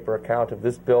newspaper account of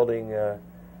this building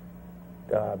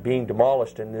being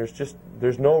demolished, and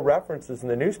there's no references in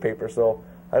the newspaper. So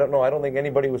I don't know. I don't think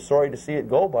anybody was sorry to see it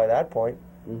go by that point.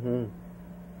 Mm-hmm.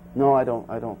 No, I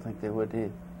don't think they would.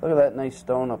 Look at that nice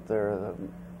stone up there.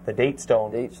 The date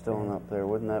stone. Date stone up there.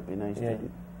 Wouldn't that be nice? Yeah,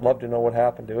 love to know what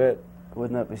happened to it.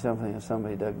 Wouldn't that be something if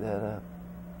somebody dug that up?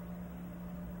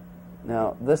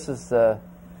 Now this is.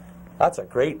 That's a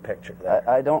great picture.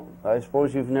 I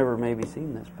suppose you've never maybe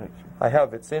seen this picture. I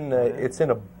have. It's in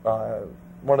a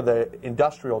one of the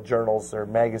industrial journals or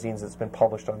magazines that's been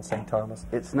published on St. Thomas.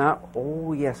 It's not,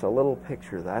 oh yes, a little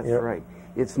picture, that's Yep. right.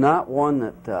 It's not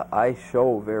one that I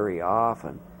show very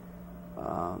often.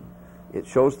 It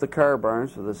shows the car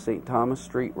barns of the St. Thomas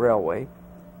Street Railway.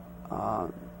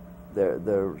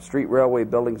 The street railway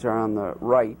buildings are on the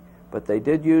right, but they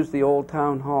did use the old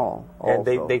town hall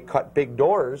also. And they cut big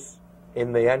doors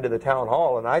in the end of the town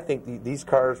hall, and I think these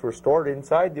cars were stored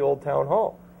inside the old town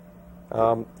hall.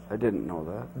 I didn't know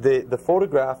that. The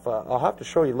photograph, I'll have to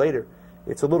show you later.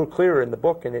 It's a little clearer in the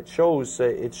book, and it shows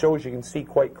you can see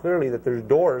quite clearly that there's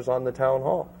doors on the town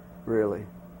hall. Really?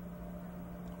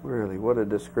 Really, what a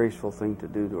disgraceful thing to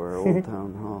do to our old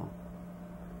town hall.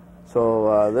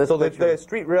 So this So picture, the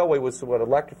street railway was what,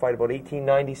 electrified about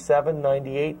 1897,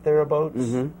 98, thereabouts?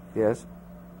 yes,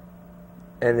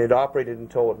 And it operated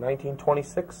until, what,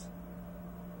 1926?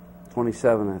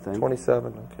 27 I think.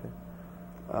 27,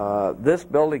 okay. This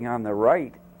building on the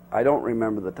right, I don't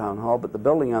remember the town hall, but the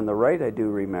building on the right I do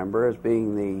remember as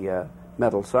being the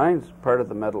metal signs, part of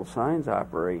the metal signs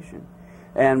operation,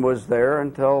 and was there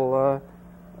until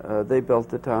they built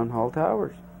the town hall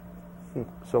towers.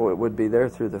 So it would be there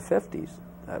through the 50s,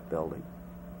 that building.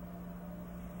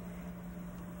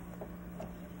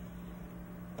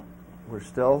 We're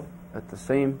still at the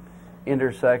same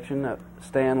intersection of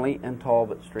Stanley and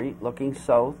Talbot Street, looking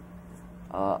south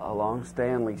along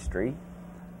Stanley Street.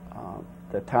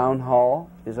 The town hall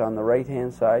is on the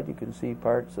right-hand side. You can see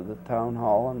parts of the town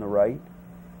hall on the right.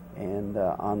 And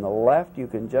on the left, you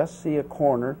can just see a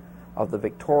corner of the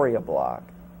Victoria block,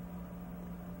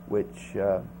 which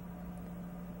was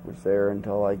there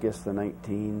until, I guess, the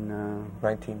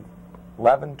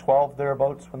 1911, 12,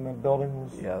 thereabouts, when the building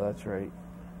was... Yeah, that's right.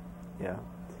 Yeah.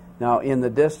 Now, in the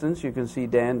distance, you can see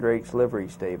Dan Drake's livery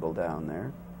stable down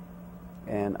there.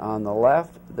 And on the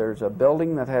left, there's a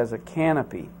building that has a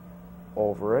canopy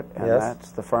over it, and Yes.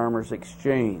 that's the Farmers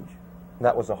Exchange. And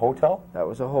that was a hotel? That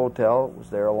was a hotel. It was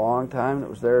there a long time. It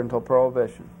was there until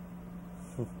Prohibition.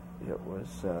 It was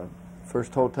the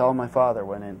first hotel my father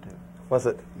went into. Was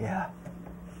it? Yeah.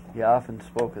 He often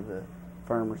spoke of the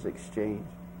Farmers Exchange.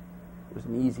 It was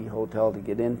an easy hotel to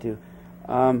get into.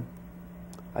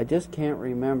 I just can't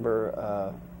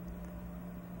remember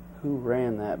who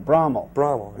ran that. Brommel.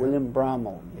 Brommel. Yeah. William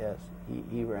Brommel, yes.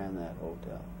 He ran that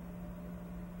hotel.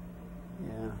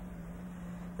 Yeah.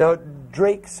 Now,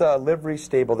 Drake's livery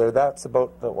stable there, that's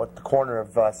about the corner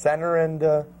of Center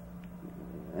and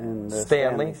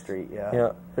Stanley Street, yeah.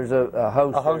 Yeah. There's a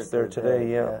house A house there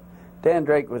today, yeah. Dan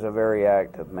Drake was a very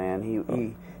active man.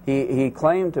 He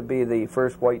claimed to be the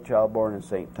first white child born in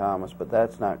St. Thomas, but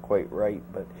that's not quite right.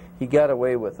 But he got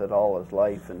away with it all his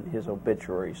life, and his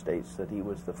obituary states that he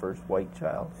was the first white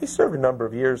child. He served a number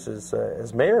of years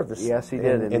as mayor of the Yes, he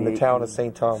did. in the town of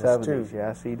St. Thomas, 70s, too.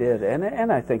 yes, he did.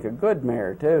 And I think a good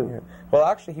mayor, too. Yeah. Well,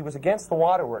 actually, he was against the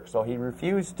waterworks, so he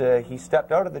refused. He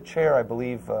stepped out of the chair, I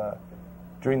believe,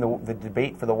 during the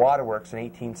debate for the waterworks in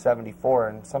 1874,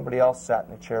 and somebody else sat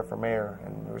in the chair for mayor,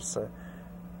 and there was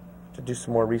to do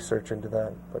some more research into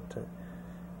that. But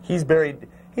he's buried,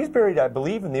 I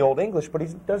believe, in the Old English, but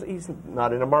he's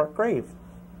not in a marked grave.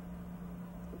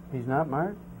 He's not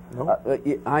marked? No.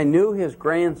 I knew his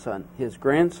grandson. His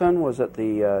grandson was at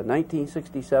the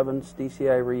 1967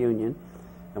 DCI reunion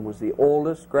and was the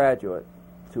oldest graduate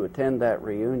to attend that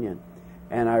reunion.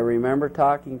 And I remember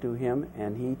talking to him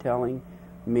and he telling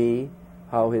me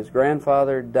how his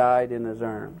grandfather died in his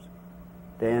arms,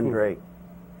 Dan Drake.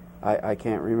 I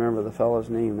can't remember the fellow's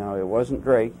name now. It wasn't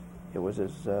Drake. It was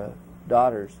his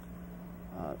daughter's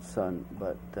son.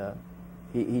 But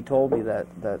he told me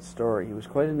that story. He was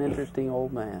quite an interesting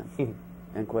old man,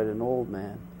 and quite an old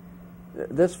man.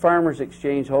 This Farmers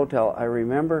Exchange Hotel, I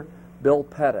remember Bill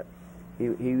Pettit. He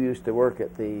used to work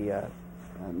at the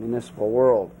Municipal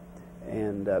World.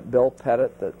 And Bill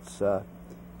Pettit, that's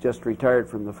just retired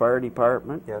from the fire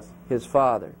department, Yes. his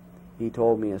father, he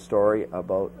told me a story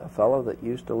about a fellow that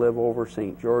used to live over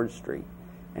St. George Street.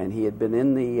 And he had been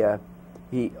in the,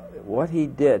 what he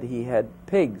did, he had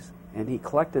pigs, and he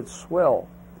collected swill,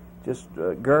 just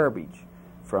garbage,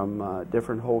 from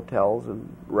different hotels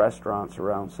and restaurants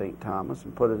around St. Thomas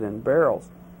and put it in barrels.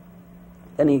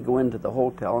 Then he'd go into the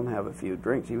hotel and have a few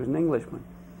drinks. He was an Englishman.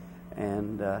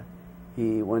 And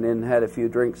he went in and had a few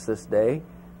drinks this day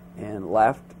and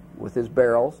left with his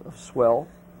barrels of swill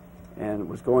and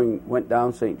went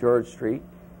down St. George Street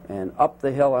and up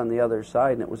the hill on the other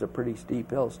side, and it was a pretty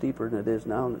steep hill, steeper than it is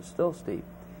now, and it's still steep.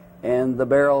 And the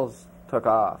barrels took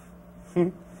off.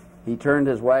 He turned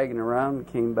his wagon around and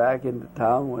came back into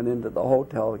town, went into the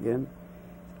hotel again.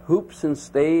 Hoops and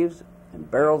staves and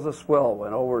barrels of swill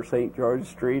went over St. George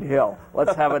Street Hill.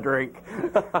 Let's have a drink.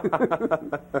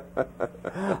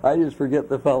 I just forget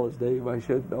the fellow's name. I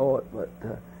should know it, but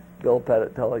Bill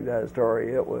Pettit telling that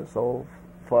story, it was so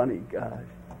funny, gosh.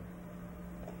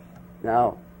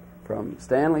 Now, from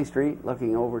Stanley Street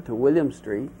looking over to William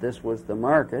Street, this was the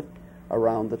market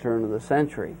around the turn of the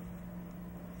century.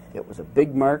 It was a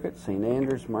big market, St.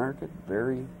 Andrew's Market,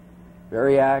 very,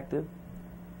 very active.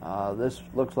 This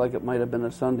looks like it might have been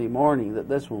a Sunday morning that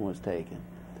this one was taken.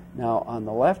 Now, on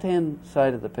the left-hand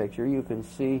side of the picture, you can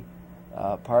see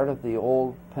part of the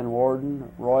old Penwarden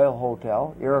Royal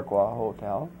Hotel, Iroquois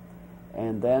Hotel,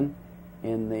 and then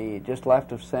in the just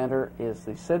left of center is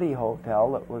the City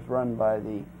Hotel that was run by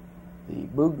the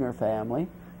Bugner family,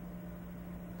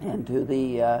 and to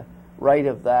the right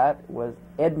of that was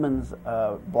Edmund's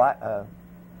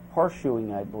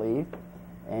horseshoeing, I believe,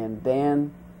 and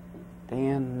Dan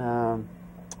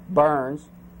Barnes,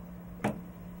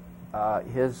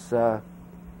 his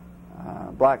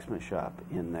blacksmith shop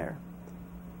in there.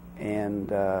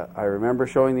 And I remember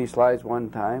showing these slides one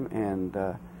time, and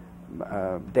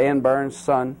Dan Barnes'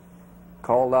 son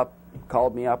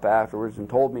called me up afterwards and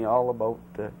told me all about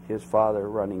his father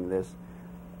running this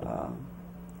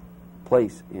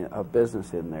place of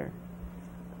business in there.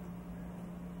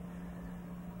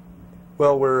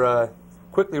 Well, we're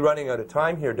quickly running out of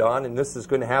time here, Don, and this is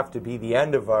going to have to be the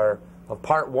end of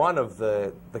part one of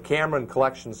the Cameron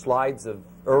collection slides of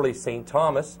early St.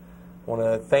 Thomas. I want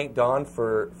to thank Don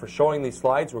for showing these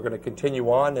slides. We're going to continue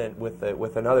on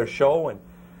with another show, and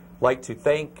like to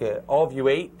thank all of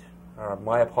you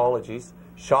my apologies,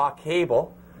 Shaw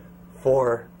Cable,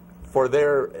 for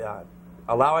their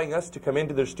allowing us to come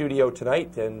into their studio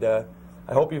tonight. And I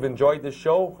hope you've enjoyed this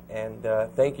show, and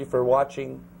thank you for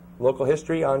watching Local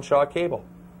History on Shaw Cable.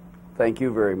 Thank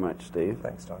you very much, Steve.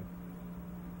 Thanks, Don.